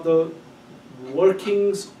about the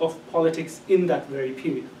workings of politics in that very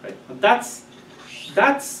period? Right? And that's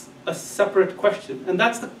a separate question, and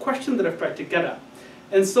that's the question that I've tried to get at.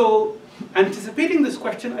 And so, anticipating this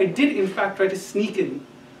question, I did in fact try to sneak in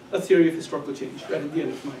a theory of historical change right at the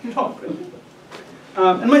end of my talk.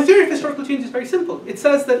 Right? And my theory of historical change is very simple. It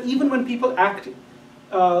says that even when people act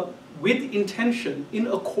with intention in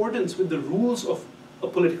accordance with the rules of a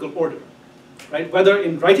political order, right? Whether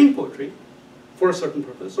in writing poetry for a certain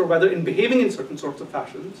purpose, or whether in behaving in certain sorts of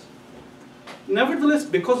fashions, nevertheless,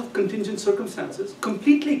 because of contingent circumstances,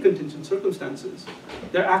 completely contingent circumstances,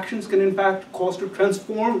 their actions can in fact cause to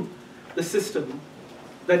transform the system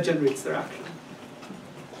that generates their action.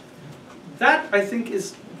 That, I think,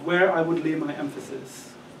 is where I would lay my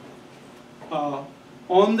emphasis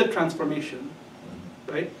on the transformation,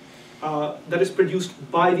 right, that is produced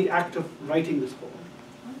by the act of writing this poem.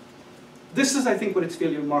 This is, I think, what its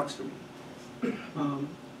failure marks for me.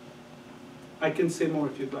 I can say more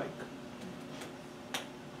if you'd like.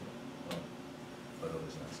 But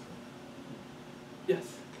others ask. Yes.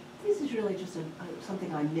 This is really just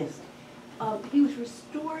something I missed. He was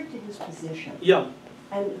restored to his position. Yeah.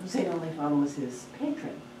 And Hussein Ali Khan was his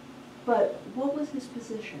patron. But what was his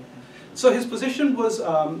position? So his position was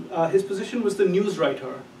the news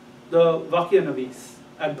writer, the Waqia Navis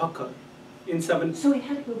at Bakkar in 7. So he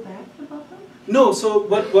had to go back to Bakkar? No, so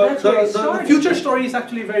what That's where it the started. future story is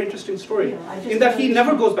actually a very interesting story, Yeah, in that he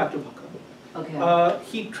never goes back to Bakkar. Okay.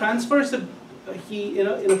 He transfers in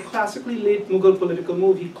a classically late Mughal political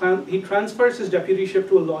move, he transfers his deputyship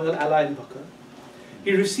to a loyal ally in Bakkar.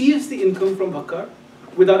 He receives the income from Bakkar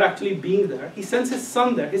without actually being there. He sends his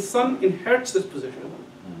son there. His son inherits this position.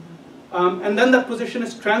 And then that position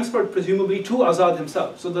is transferred presumably to Azad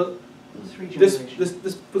himself. So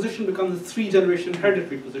this position becomes a 3-generation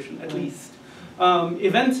hereditary position at least.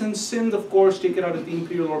 Events in Sindh, of course, take it out of the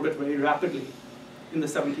imperial orbit very rapidly in the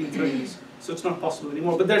 1730s. So it's not possible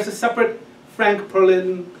anymore. But there's a separate Frank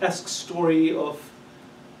Perlin-esque story of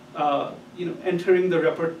entering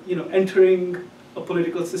entering a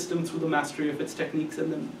political system through the mastery of its techniques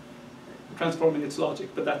and then transforming its logic.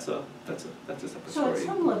 But that's a separate So story. at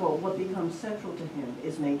some level, what becomes central to him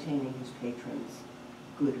is maintaining his patron's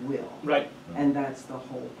goodwill. Right. And that's the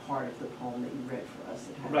whole part of the poem that you read for us.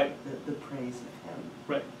 It had Right. the praise of him.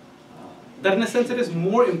 Right. That in a sense it is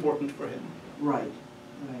more important for him Right,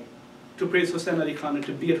 right. to praise Hussein Ali Khan and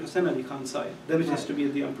to be at Hussein Ali Khan's side than it is to be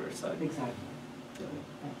at the emperor's side. Exactly. Thanks.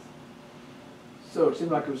 So it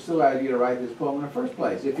seemed like it was still idea to write this poem in the first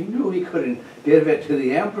place. If he knew he couldn't give it to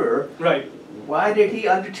the emperor, Right. why did he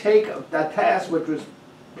undertake that task which was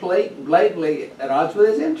blatantly at odds with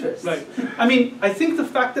his interests? Right. I mean, I think the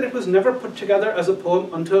fact that it was never put together as a poem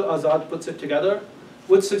until Azad puts it together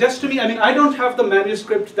would suggest to me, I mean, I don't have the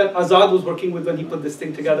manuscript that Azad was working with when he put this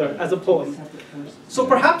thing together as a poem. So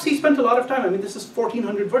perhaps he spent a lot of time. I mean, this is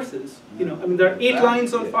 1,400 verses. I mean, there are 8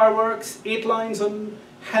 lines on fireworks, 8 lines on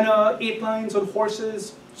henna, 8 lines on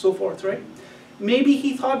horses, so forth, right? Maybe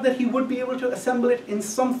he thought that he would be able to assemble it in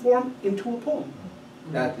some form into a poem.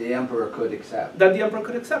 That the emperor could accept. That the emperor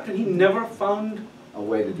could accept, and he never found A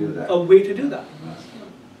way to do that. a way to do that.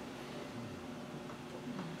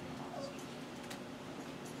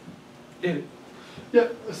 David. Yeah,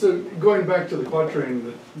 so going back to the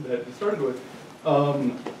quatrain that it started with,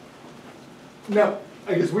 now,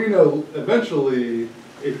 I guess we know eventually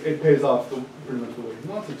it pays off pretty much the way he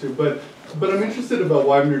wants it to, but I'm interested about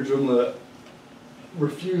why Mir Jumla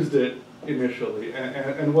refused it initially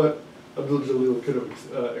and what al-Jalil could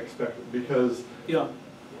have expected, because Yeah.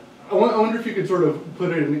 I wonder if you could sort of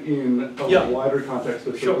put it in a wider context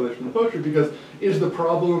of Sure. circulation of poetry, because is the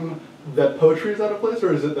problem that poetry is out of place,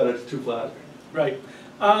 or is it that it's too flattering? Right.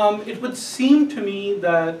 It would seem to me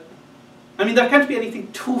that, I mean, there can't be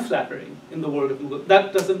anything too flattering in the world of Mughal.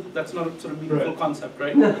 That's not a sort of meaningful Right. concept,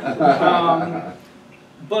 right?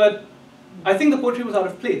 But I think the poetry was out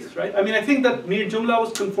of place, right? I mean, I think that Mir Jumla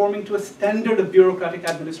was conforming to a standard of bureaucratic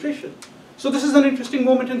administration. So this is an interesting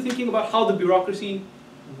moment in thinking about how the bureaucracy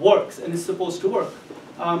works and is supposed to work,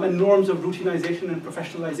 and norms of routinization and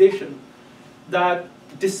professionalization that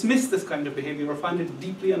dismiss this kind of behavior or find it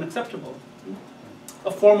deeply unacceptable.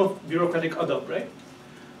 A form of bureaucratic adab, right?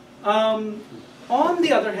 On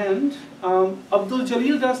the other hand,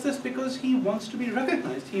 al-Jalil does this because he wants to be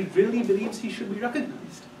recognized. He really believes he should be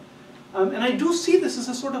recognized. And I do see this as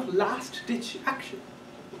a sort of last-ditch action.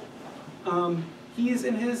 He is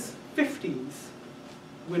in his 50s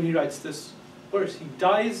when he writes this verse. He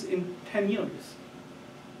dies in 10 years,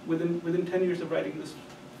 within 10 years of writing this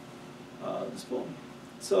poem.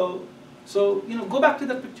 So go back to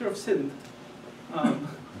that picture of Sindh,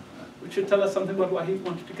 which should tell us something about why he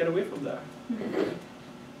wanted to get away from there.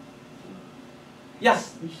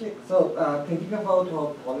 Yes? Abhishek, so thinking about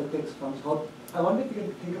how politics functions, I wonder if you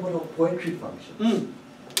can think about how poetry functions.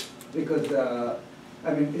 Because,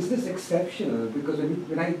 I mean, is this exceptional? Because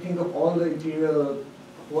when I think of all the imperial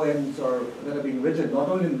poems that have been written, not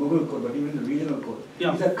only in Mughal code, but even in the regional code,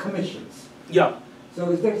 these are commissions. Yeah. So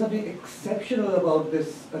is there something exceptional about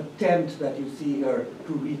this attempt that you see here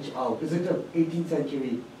to reach out? Is it an 18th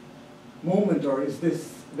century moment, or is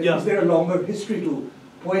there a longer history to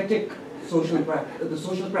poetic the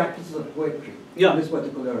social practices of poetry in this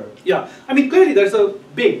particular? Yeah, I mean, clearly there's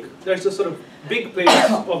a sort of big place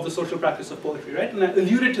of the social practice of poetry, right? And I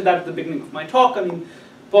alluded to that at the beginning of my talk. I mean,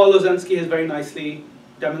 Paul Lozensky has very nicely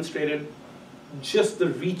demonstrated just the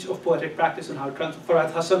reach of poetic practice and how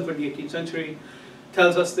Farhad Hassan for the 18th century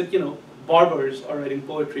tells us that, barbers are writing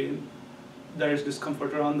poetry, and there is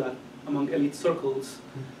discomfort around that among elite circles.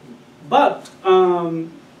 But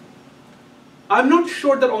I'm not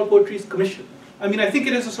sure that all poetry is commissioned. I mean, I think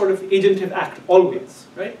it is a sort of agentive act, always,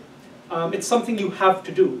 right? It's something you have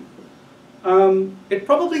to do. it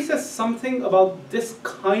probably says something about this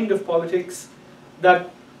kind of politics, that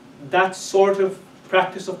that sort of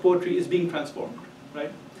practice of poetry is being transformed,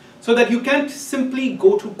 right? So that you can't simply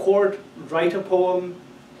go to court, write a poem,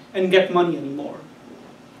 and get money anymore.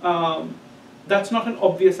 That's not an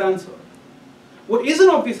obvious answer. What is an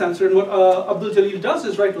obvious answer, and what Abdul-Jalil does,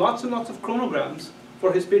 is write lots and lots of chronograms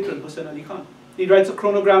for his patron, Hussain Ali Khan. He writes a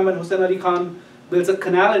chronogram when Hussain Ali Khan builds a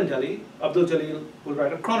canal in Delhi. Abdul-Jalil will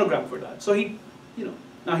write a chronogram for that. So he,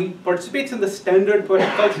 now he participates in the standard poetic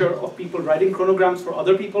culture of people writing chronograms for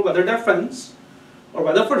other people, whether they're friends, or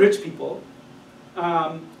whether for rich people,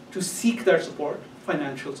 to seek their support,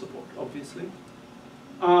 financial support, obviously.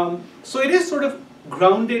 So it is sort of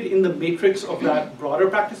grounded in the matrix of that broader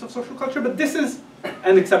practice of social culture, but this is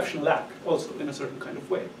an exceptional act also in a certain kind of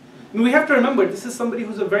way. I mean, we have to remember, this is somebody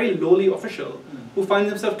who's a very lowly official who finds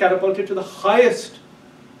himself catapulted to the highest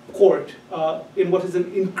court in what is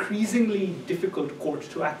an increasingly difficult court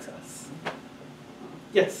to access.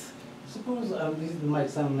 Yes? Suppose, this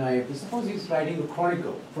might sound naive, but suppose he's writing a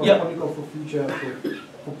chronicle, for future,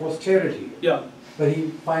 for posterity. Yeah. But he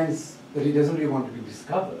finds that he doesn't really want to be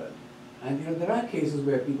discovered. And there are cases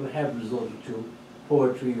where people have resorted to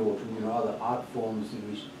poetry or to other art forms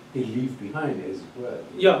in which they leave behind, as it were,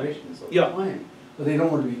 the impressions of time. But they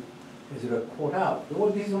don't want to be, as it were, caught out. Well,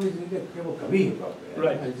 this is only Kavi, probably.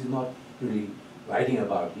 Right. This is not really writing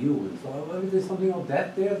about you. And so, well, there's something of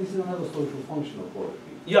that there. This is another social function of poetry.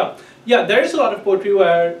 Yeah, there is a lot of poetry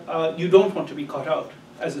where you don't want to be caught out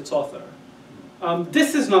as its author.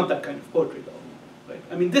 This is not that kind of poetry, though. Right?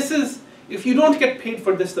 I mean, this is, if you don't get paid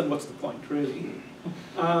for this, then what's the point, really?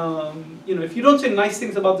 If you don't say nice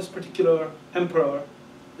things about this particular emperor,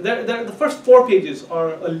 the first 4 pages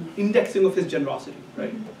are an indexing of his generosity,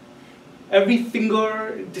 right? Every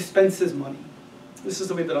finger dispenses money. This is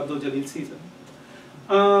the way that Abdul-Jalil sees him.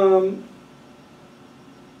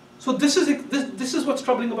 So this is what's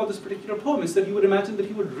troubling about this particular poem, is that you would imagine that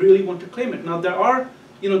he would really want to claim it. Now there are,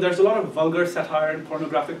 there's a lot of vulgar satire and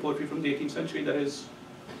pornographic poetry from the 18th century that is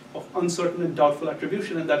of uncertain and doubtful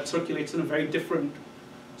attribution, and that circulates in a very different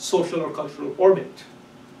social or cultural orbit.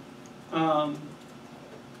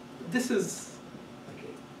 This is,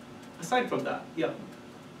 aside from that, yeah.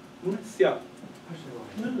 Yeah.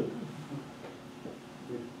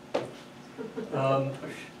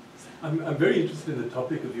 I'm very interested in the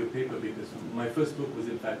topic of your paper because my first book was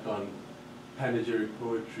in fact on panegyric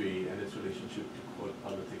poetry and its relationship to court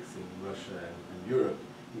politics in Russia and Europe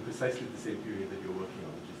in precisely the same period that you're working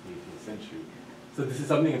on, which is the 18th century. So this is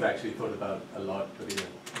something I've actually thought about a lot, but in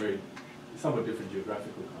a very somewhat different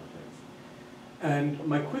geographical context. And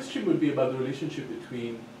my question would be about the relationship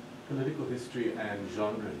between political history and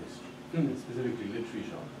genre history, and specifically literary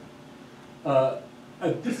genre.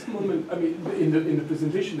 At this moment, I mean, in the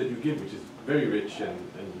presentation that you give, which is very rich and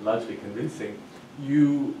largely convincing,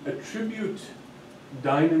 you attribute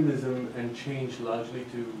dynamism and change largely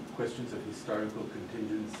to questions of historical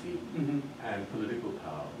contingency and political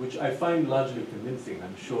power, which I find largely convincing.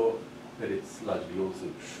 I'm sure that it's largely also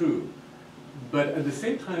true. But at the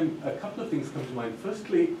same time, a couple of things come to mind.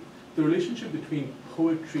 Firstly, the relationship between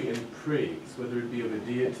poetry and praise, whether it be of a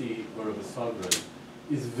deity or of a sovereign,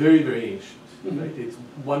 is very, very ancient. Right? It's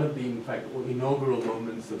one of the, in fact, inaugural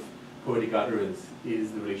moments of poetic utterance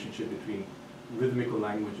is the relationship between rhythmical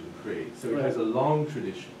language and praise. So it has a long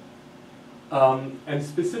tradition. And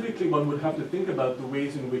specifically, one would have to think about the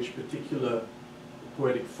ways in which particular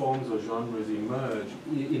poetic forms or genres emerge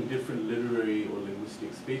in different literary or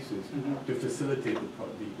linguistic spaces to facilitate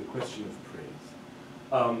the question of praise.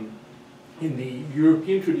 In the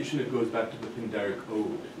European tradition, it goes back to the Pindaric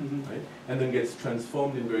Ode, right? And then gets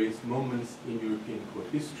transformed in various moments in European court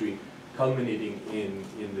history, culminating in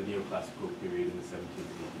the neoclassical period in the 17th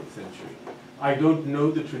and 18th century. I don't know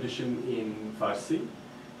the tradition in Farsi,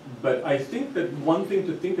 but I think that one thing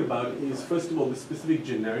to think about is, first of all, the specific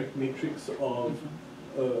generic matrix of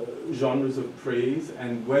genres of praise,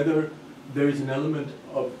 and whether there is an element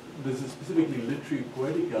of, there's a specifically literary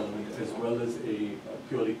poetic element as well as a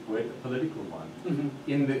purely political one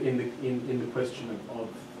in the question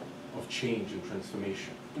of change and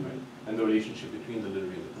transformation, right? And the relationship between the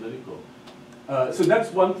literary and the political. So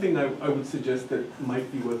that's one thing I would suggest that might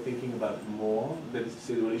be worth thinking about more, that is to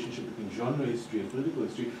say the relationship between genre history and political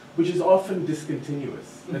history, which is often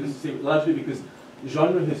discontinuous. That is to say, largely because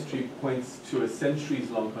genre history points to a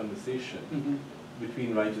centuries-long conversation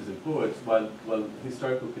between writers and poets, while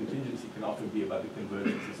historical contingency can often be about the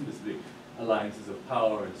convergence of specific alliances of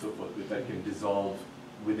power and so forth, that can dissolve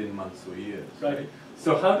within months or years. Right?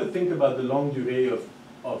 So how to think about the longue durée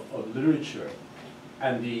of literature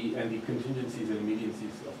and the contingencies and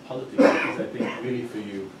immediacies of politics is, I think, really for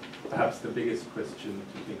you, perhaps the biggest question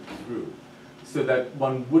to think through. So that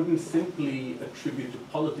one wouldn't simply attribute to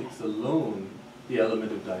politics alone the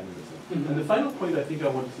element of dynamism. Mm-hmm. And the final point I think I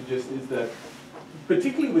want to suggest is that,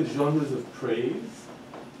 particularly with genres of praise,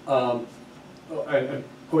 and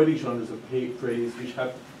poetic genres of praise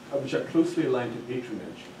which are closely aligned to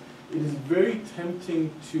patronage, it is very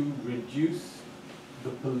tempting to reduce the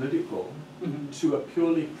political to a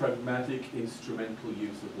purely pragmatic, instrumental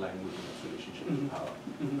use of language in its relationship to power,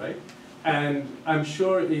 right? And I'm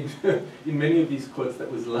sure in many of these quotes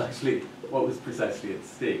that was largely what was precisely at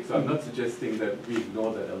stake. So I'm not suggesting that we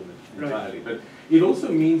ignore that element entirely, right. but it also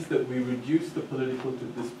means that we reduce the political to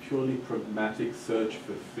this purely pragmatic search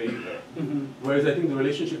for favor. Whereas I think the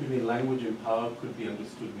relationship between language and power could be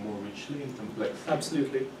understood more richly and complexly.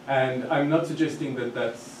 Absolutely. And I'm not suggesting that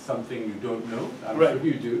that's something you don't know. I'm right. sure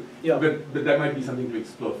you do. Yeah. But that might be something to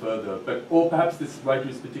explore further. Or perhaps this writer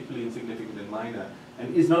is particularly insignificant and minor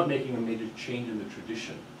and is not making a major change in the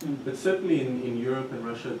tradition. But certainly in Europe and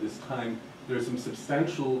Russia at this time, there are some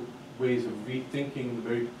substantial ways of rethinking the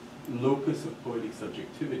very locus of poetic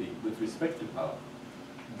subjectivity with respect to power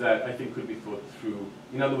that I think could be thought through.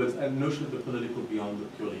 In other words, a notion of the political beyond the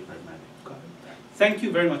purely pragmatic. Got it. Thank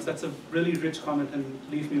you very much. That's a really rich comment and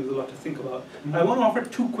leaves me with a lot to think about. I want to offer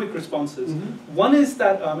two quick responses. One is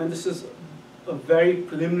that, and this is a very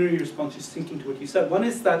preliminary response, just thinking to what you said. One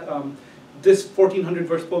is that this 1400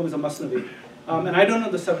 verse poem is a Masnavi. And I don't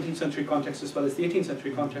know the 17th century context as well as the 18th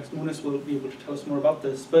century context. Munis will be able to tell us more about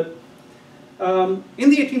this. But in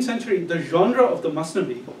the 18th century, the genre of the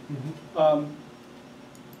Masnavi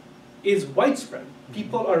is widespread.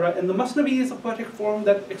 People are, and the Masnavi is a poetic form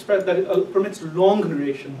that permits long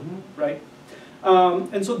narration, right?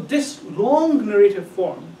 And so this long narrative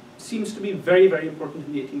form seems to be very, very important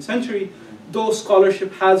in the 18th century, though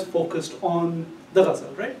scholarship has focused on the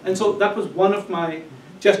ghazal, right? And so that was one of my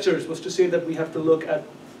gestures, was to say that we have to look at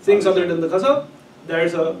things other than the ghazal.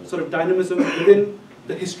 There's a sort of dynamism within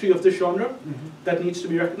the history of this genre that needs to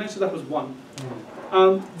be recognized, so that was one.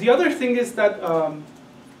 The other thing is that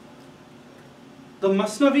the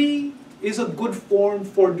Masnavi is a good form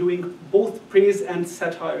for doing both praise and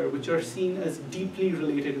satire, which are seen as deeply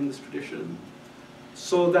related in this tradition.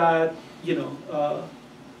 So that, you know,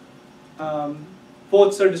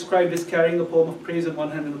 poets are described as carrying a poem of praise in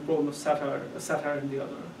one hand and a poem of satire, a satire in the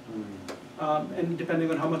other. And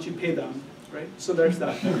depending on how much you pay them, right? So there's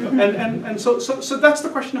that. And so that's the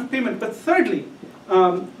question of payment. But thirdly,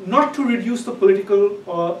 not to reduce the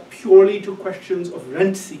political purely to questions of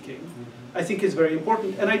rent seeking, I think is very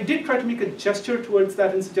important. And I did try to make a gesture towards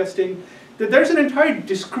that in suggesting that there's an entire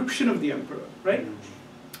description of the emperor, right?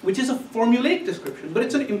 Which is a formulaic description, but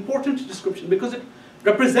it's an important description because it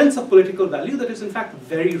represents a political value that is in fact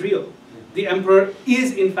very real. The emperor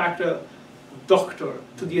is in fact a doctor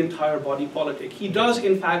to the entire body politic. He does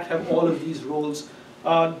in fact have all of these roles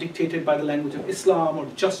dictated by the language of Islam or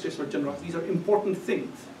justice or generosity. These are important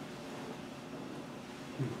things.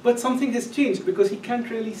 But something has changed because he can't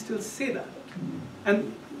really still say that.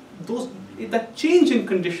 And that change in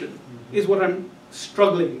condition is what I'm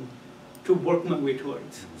struggling to work my way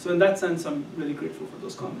towards. So in that sense, I'm really grateful for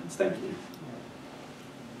those comments. Thank you.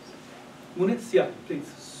 Munis, yeah, please.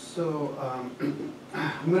 So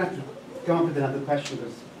I'm going to have to come up with another question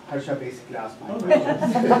because Harsha basically asked my question.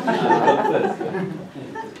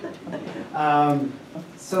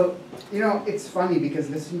 So, you know, it's funny because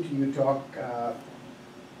listening to you talk,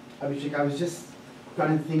 Abhishek, I was just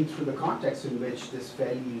trying to think through the context in which this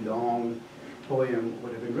fairly long poem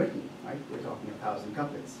would have been written, right? We're talking 1,000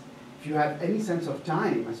 couplets. If you have any sense of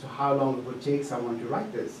time as to how long it would take someone to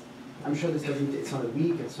write this, I'm sure this doesn't, it's not a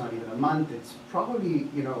week, it's not even a month, it's probably,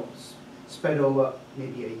 you know, spread over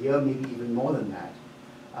maybe a year, maybe even more than that.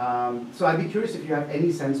 So I'd be curious if you have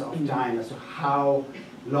any sense of time as to how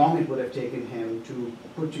long it would have taken him to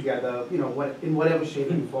put together, you know, in whatever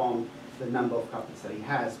shape and form, the number of couplets that he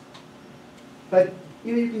has. But,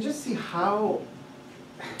 you know, you can just see how,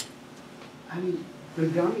 I mean,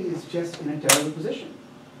 Bilgrami is just in a terrible position.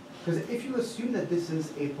 Because if you assume that this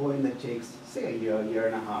is a poem that takes, say, a year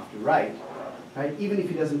and a half to write, right, even if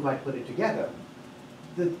he doesn't quite put it together,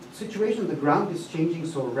 the situation on the ground is changing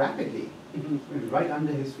so rapidly, right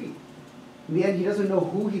under his feet. In the end, he doesn't know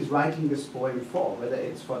who he's writing this poem for, whether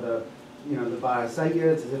it's for the, you know, the Bahar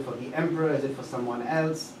Sayyids, is it for the emperor, is it for someone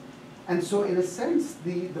else? And so, in a sense,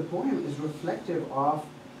 the poem is reflective of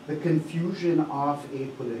the confusion of a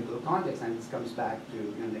political context, and this comes back to,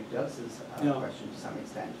 you know, Nick Dirks' question to some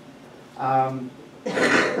extent.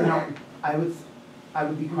 Now, I would I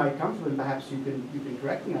would be quite comfortable, and perhaps you can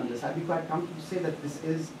correct me on this, I'd be quite comfortable to say that this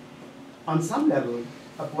is, on some level,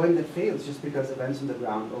 a poem that fails just because events on the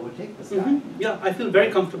ground overtake the sky. Yeah, I feel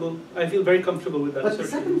very comfortable. I feel very comfortable with that. But the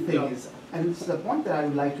second thing yeah. is, and it's the point that I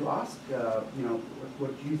would like to ask,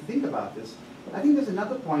 what you think about this. I think there's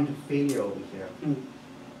another point of failure over here,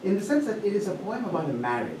 in the sense that it is a poem about a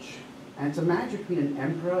marriage, and it's a marriage between an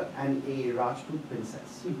emperor and a Rajput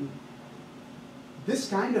princess. This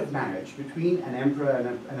kind of marriage between an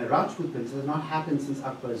emperor and a Rajput princess has not happened since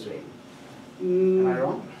Akbar's reign. Am I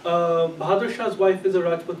wrong? Bahadur Shah's wife is a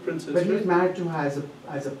Rajput princess. But he was married to her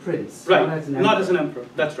as a prince, right. not as an emperor. Not as an emperor.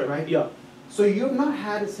 That's right. Right? Yeah. So you've not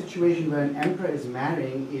had a situation where an emperor is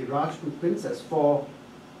marrying a Rajput princess for,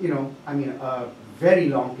 a very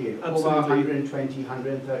long period, Absolutely. over 120,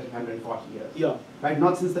 130, 140 years. Yeah. Right?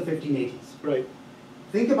 Not since the 1580s. Right.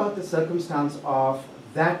 Think about the circumstance of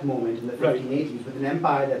that moment in the 1580s with an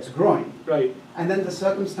empire that's growing. Right. And then the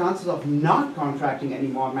circumstances of not contracting any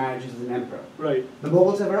more marriages as an emperor. Right. The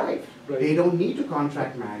Mughals have arrived. Right. They don't need to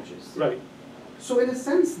contract marriages. Right. So in a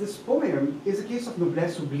sense, this poem is a case of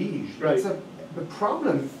noblesse oblige. Right. The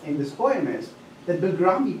problem in this poem is that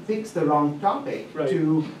Bilgrami picks the wrong topic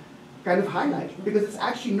to kind of highlight, because it's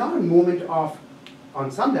actually not a moment of, on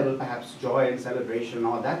some level, perhaps joy and celebration and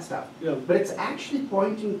all that stuff. Yeah. But it's actually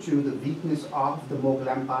pointing to the weakness of the Mughal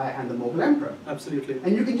Empire and the Mughal Emperor. Absolutely.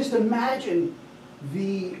 And you can just imagine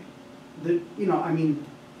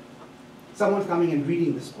someone coming and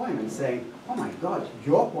reading this poem and saying, oh my God,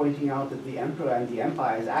 you're pointing out that the emperor and the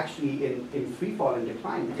empire is actually in free fall and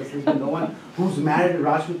decline because there's been no one who's married a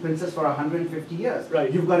Rajput princess for 150 years.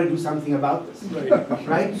 Right. You've got to do something about this. Right.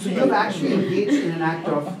 Right? So you've actually engaged in an act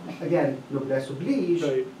of, again, noblesse oblige.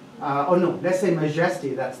 Right. Let's say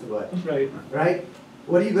majesty, that's the word. Right. Right?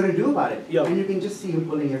 What are you going to do about it? Yeah. And you can just see him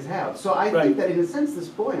pulling his hair out. So I think that in a sense this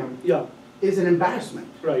poem is an embarrassment.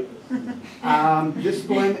 Right. This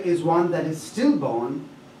poem is one that is stillborn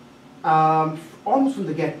almost from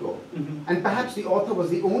the get-go. And perhaps the author was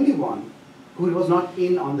the only one who was not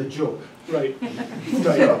in on the joke. Right.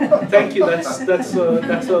 Right. Thank you. That's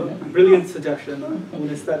a brilliant suggestion.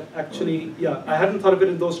 Is that actually, I hadn't thought of it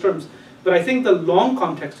in those terms. But I think the long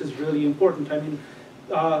context is really important. I mean,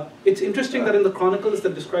 it's interesting that in the chronicles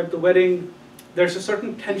that describe the wedding, there's a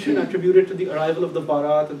certain tension attributed to the arrival of the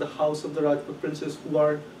Bharat at the house of the Rajput princess,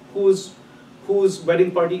 whose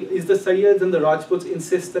wedding party is the Sayyids, and the Rajputs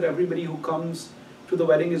insist that everybody who comes to the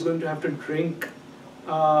wedding is going to have to drink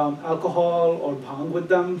alcohol or bhang with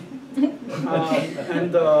them,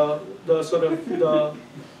 and the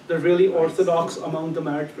really orthodox among the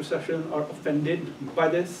marriage procession are offended by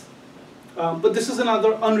this. But this is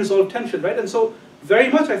another unresolved tension, right? And so very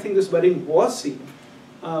much I think this wedding was seen,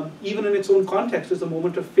 even in its own context, as a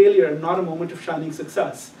moment of failure and not a moment of shining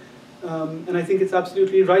success. And I think it's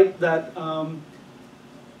absolutely right that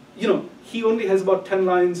he only has about 10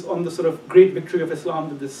 lines on the sort of great victory of Islam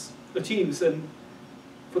that this achieves, and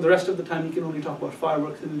for the rest of the time he can only talk about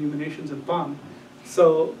fireworks and illuminations and palm.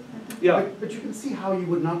 So, yeah. But you can see how you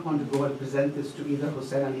would not want to go and present this to either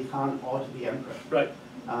Hussein Ali Khan or to the emperor. Right.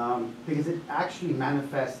 Because it actually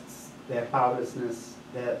manifests their powerlessness,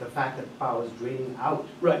 the fact that power is draining out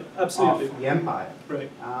of the empire. Right.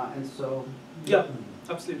 And so... Yeah,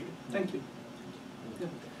 absolutely. Thank you. Yeah.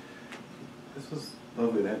 This was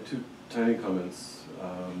lovely. I have two tiny comments.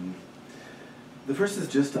 The first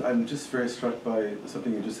is I'm just very struck by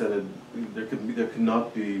something you just said. There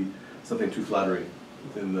cannot be something too flattering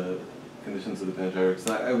within the conditions of the panegyrics.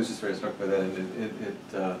 And I was just very struck by that, and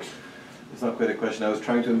it's not quite a question. I was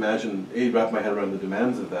trying to imagine, wrap my head around the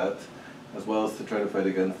demands of that, as well as to try to fight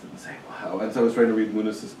against it and say, wow. And so I was trying to read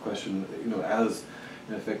Munis's question, as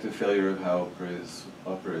an effective failure of how praise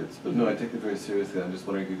operates. But no, I take it very seriously. I'm just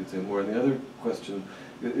wondering if you could say more. And the other question,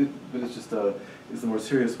 but it's just is the more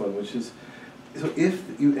serious one, which is, so if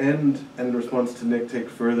you end, and in response to Nick, take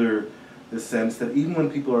further the sense that even when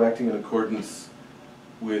people are acting in accordance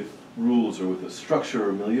with rules or with a structure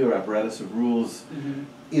or milieu or apparatus of rules,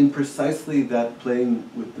 in precisely that playing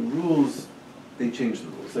with the rules, they change the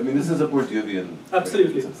rules. I mean, this is a Bourdieuvian.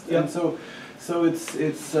 Absolutely. And so so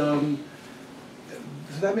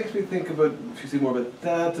that makes me think about, if you say more about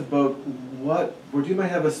that, about what Bourdieu might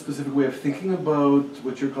have a specific way of thinking about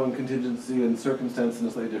what you're calling contingency and circumstance in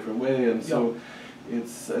a slightly different way, and so and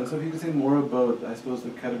so if you could say more about, I suppose,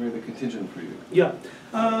 the category of the contingent for you. Yeah.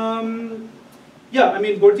 I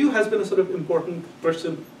mean, Bourdieu has been a sort of important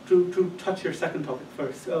person, to touch your second topic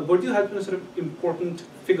first. Bourdieu has been a sort of important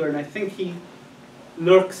figure, and I think he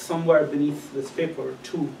lurks somewhere beneath this paper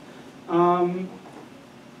too.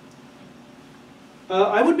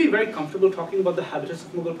 I would be very comfortable talking about the habitus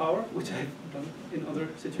of Mughal power, which I've done in other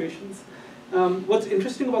situations. What's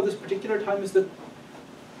interesting about this particular time is that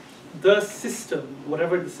the system,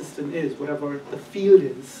 whatever the system is, whatever the field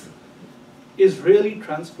is really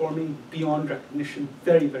transforming beyond recognition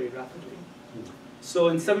very, very rapidly. So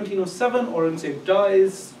in 1707, Aurangzeb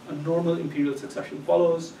dies, a normal imperial succession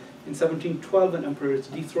follows. In 1712, an emperor is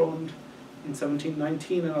dethroned. In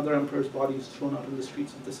 1719, another emperor's body is thrown out in the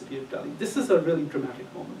streets of the city of Delhi. This is a really dramatic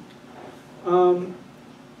moment.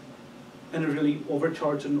 And a really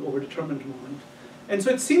overcharged and overdetermined moment. And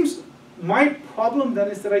so it seems my problem then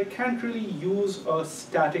is that I can't really use a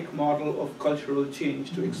static model of cultural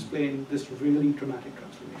change to explain this really dramatic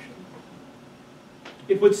transformation.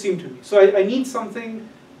 It would seem to me. So I need something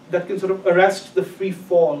that can sort of arrest the free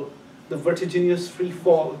fall, the vertiginous free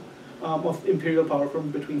fall of imperial power from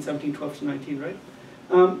between 1712 to 19, right?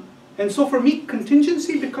 And so for me,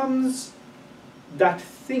 contingency becomes that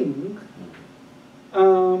thing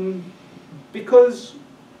because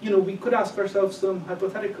we could ask ourselves some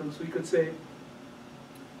hypotheticals. We could say,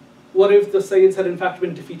 what if the Sayyids had in fact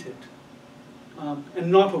been defeated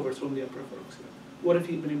and not overthrown the Emperor Farooq? What if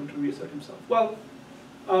he'd been able to reassert himself? Well,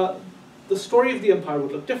 the story of the empire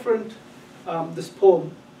would look different. This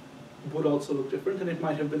poem would also look different, and it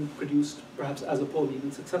might have been produced perhaps as a poem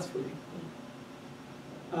even successfully.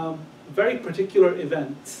 Very particular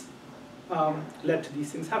events led to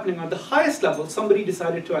these things happening. At the highest level, somebody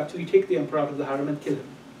decided to actually take the emperor out of the harem and kill him.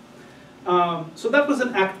 So that was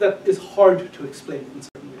an act that is hard to explain in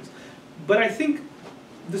certain ways. But I think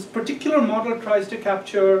this particular model tries to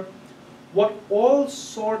capture what all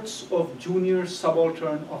sorts of junior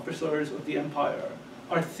subaltern officers of the empire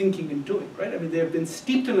are thinking and doing, right? I mean, they have been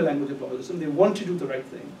steeped in the language of loyalism, they want to do the right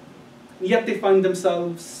thing, and yet they find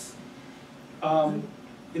themselves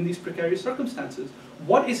in these precarious circumstances.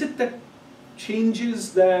 What is it that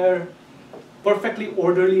changes their perfectly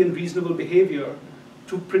orderly and reasonable behavior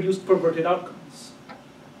to produce perverted outcomes?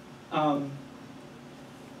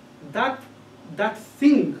 That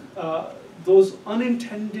thing, those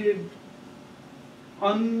unintended,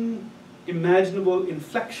 unimaginable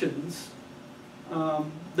inflections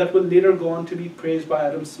that will later go on to be praised by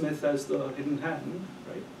Adam Smith as the hidden hand,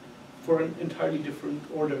 right, for an entirely different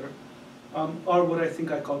order, are what I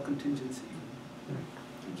think I call contingency.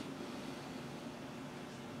 Thank you.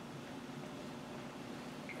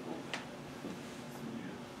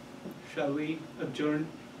 Shall we adjourn,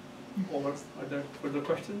 or are there further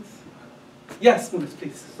questions? Yes, Munis,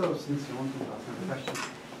 please. So, since you want to ask another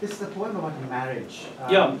question, this is a poem about marriage.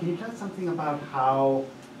 Yeah. Can you tell us something about how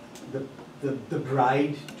the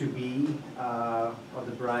bride-to-be or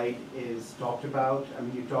the bride is talked about? I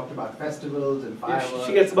mean, you talked about festivals and fireworks. Yeah,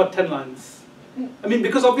 she gets about 10 lines. I mean,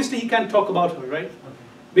 because obviously he can't talk about her, right? Okay.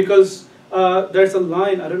 Because there's a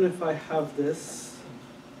line, I don't know if I have this.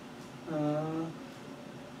 I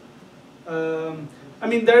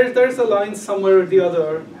mean, there's a line somewhere or the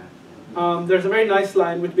other. There's a very nice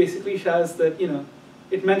line which basically says that,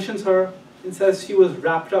 it mentions her and says she was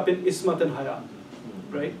wrapped up in ismat and haya,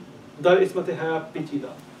 right? Dar ismat e haya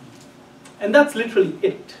pichida. And that's literally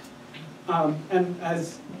it. And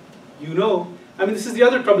as you know, I mean, this is the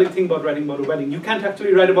other troubling thing about writing about a wedding. You can't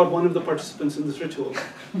actually write about one of the participants in this ritual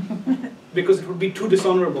because it would be too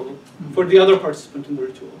dishonorable for the other participant in the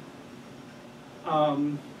ritual.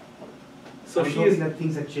 So she is that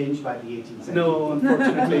things have changed by the 18th century. No,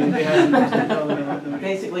 unfortunately, they haven't. No.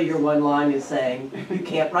 Basically, your one line is saying you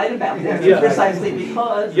can't write about this Yeah. precisely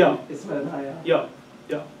because it's when Yeah.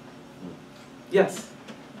 Yes.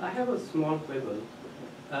 I have a small quibble.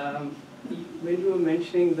 When you were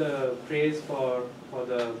mentioning the praise for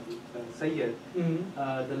the Sayyid,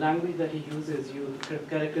 the language that he uses, you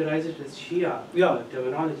characterize it as Shia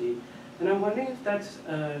terminology, and I'm wondering if that's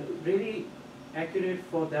really accurate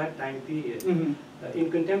for that time period. In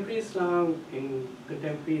contemporary Islam, in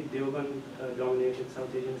contemporary Deoband-dominated South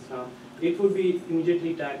Asian Islam, it would be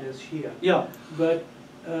immediately tagged as Shia. Yeah. But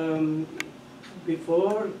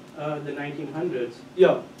before the 1900s,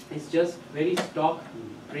 it's just very stock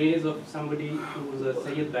praise of somebody who's a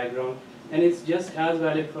Sayyid background, and it's just as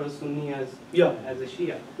valid for a Sunni as a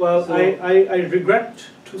Shia. Well, so, I regret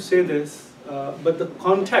to say this, but the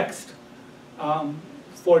context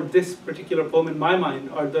for this particular poem in my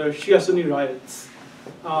mind are the Shia-Sunni riots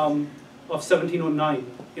of 1709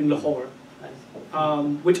 in Lahore,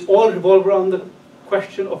 which all revolve around the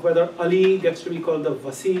question of whether Ali gets to be called the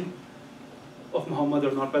Wasi of Muhammad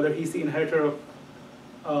or not, whether he's the inheritor of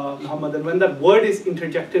Muhammad. And when that word is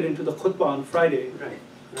interjected into the khutbah on Friday,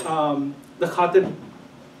 the khatib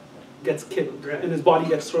gets killed, and his body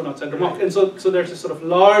gets thrown outside the mosque. And so there's a sort of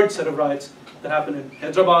large set of riots that happen in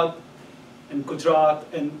Hyderabad, and Gujarat,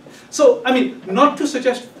 and so, I mean, not to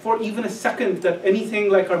suggest for even a second that anything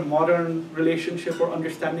like our modern relationship or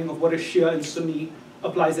understanding of what is Shia and Sunni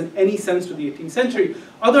applies in any sense to the 18th century,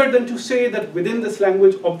 other than to say that within this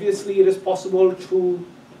language, obviously it is possible to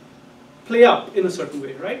play up in a certain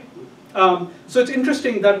way, right? So it's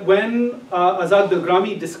interesting that when Azad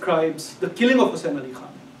Bilgrami describes the killing of Hussain Ali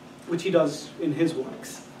Khan, which he does in his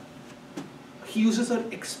works, he uses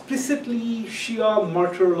an explicitly Shia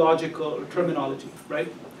martyrological terminology, right?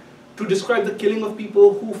 To describe the killing of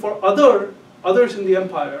people who for others in the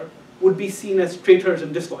empire would be seen as traitors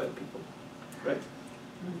and disloyal people, right?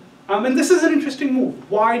 And this is an interesting move.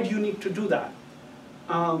 Why do you need to do that?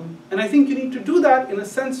 And I think you need to do that in a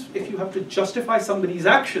sense if you have to justify somebody's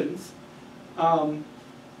actions,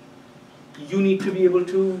 you need to be able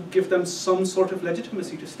to give them some sort of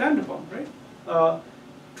legitimacy to stand upon, right?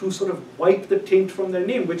 To sort of wipe the taint from their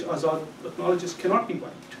name, which Azad acknowledges cannot be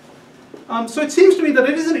wiped. So it seems to me that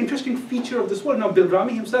it is an interesting feature of this world. Now,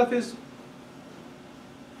 Bilgrami himself is,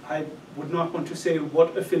 I would not want to say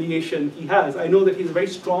what affiliation he has. I know that he's very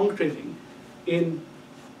strong training in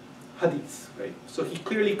hadith, right? So he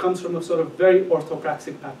clearly comes from a sort of very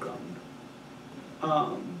orthopraxic background.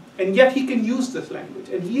 And yet he can use this language,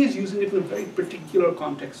 and he is using it in a very particular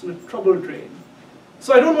context, in a troubled reign.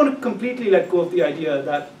 So I don't want to completely let go of the idea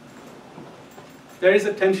that there is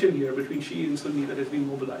a tension here between Shia and Sunni that is being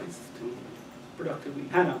mobilized productively.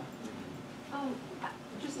 Hannah?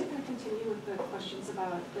 Just to kind of continue with the questions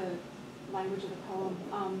about the language of the poem,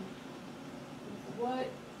 what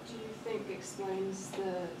do you think explains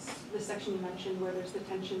the section you mentioned where there's the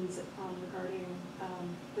tensions regarding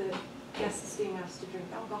the guests being asked to drink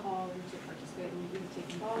alcohol or to participate in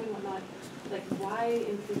taking bong and whatnot? Like, why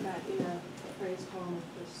include that in a praise poem of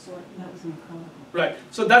this sort? That was in Chronicle. Right,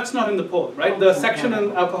 so that's not in the poem, right? The section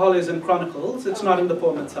on alcohol is in Chronicles, it's not in the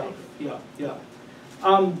poem itself. Yeah, yeah.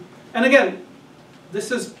 And again,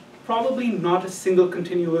 this is probably not a single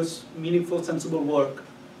continuous, meaningful, sensible work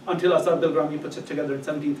until Azad Bilgrami puts it together in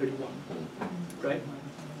 1731, right?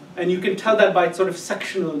 And you can tell that by its sort of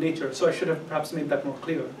sectional nature, so I should have perhaps made that more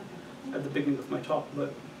clear at the beginning of my talk,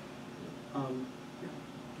 but yeah.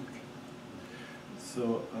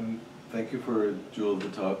 So thank you for Jewel of the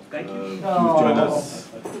Talk. Thank you. You've joined us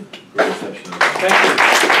for this session.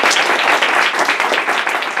 Thank you.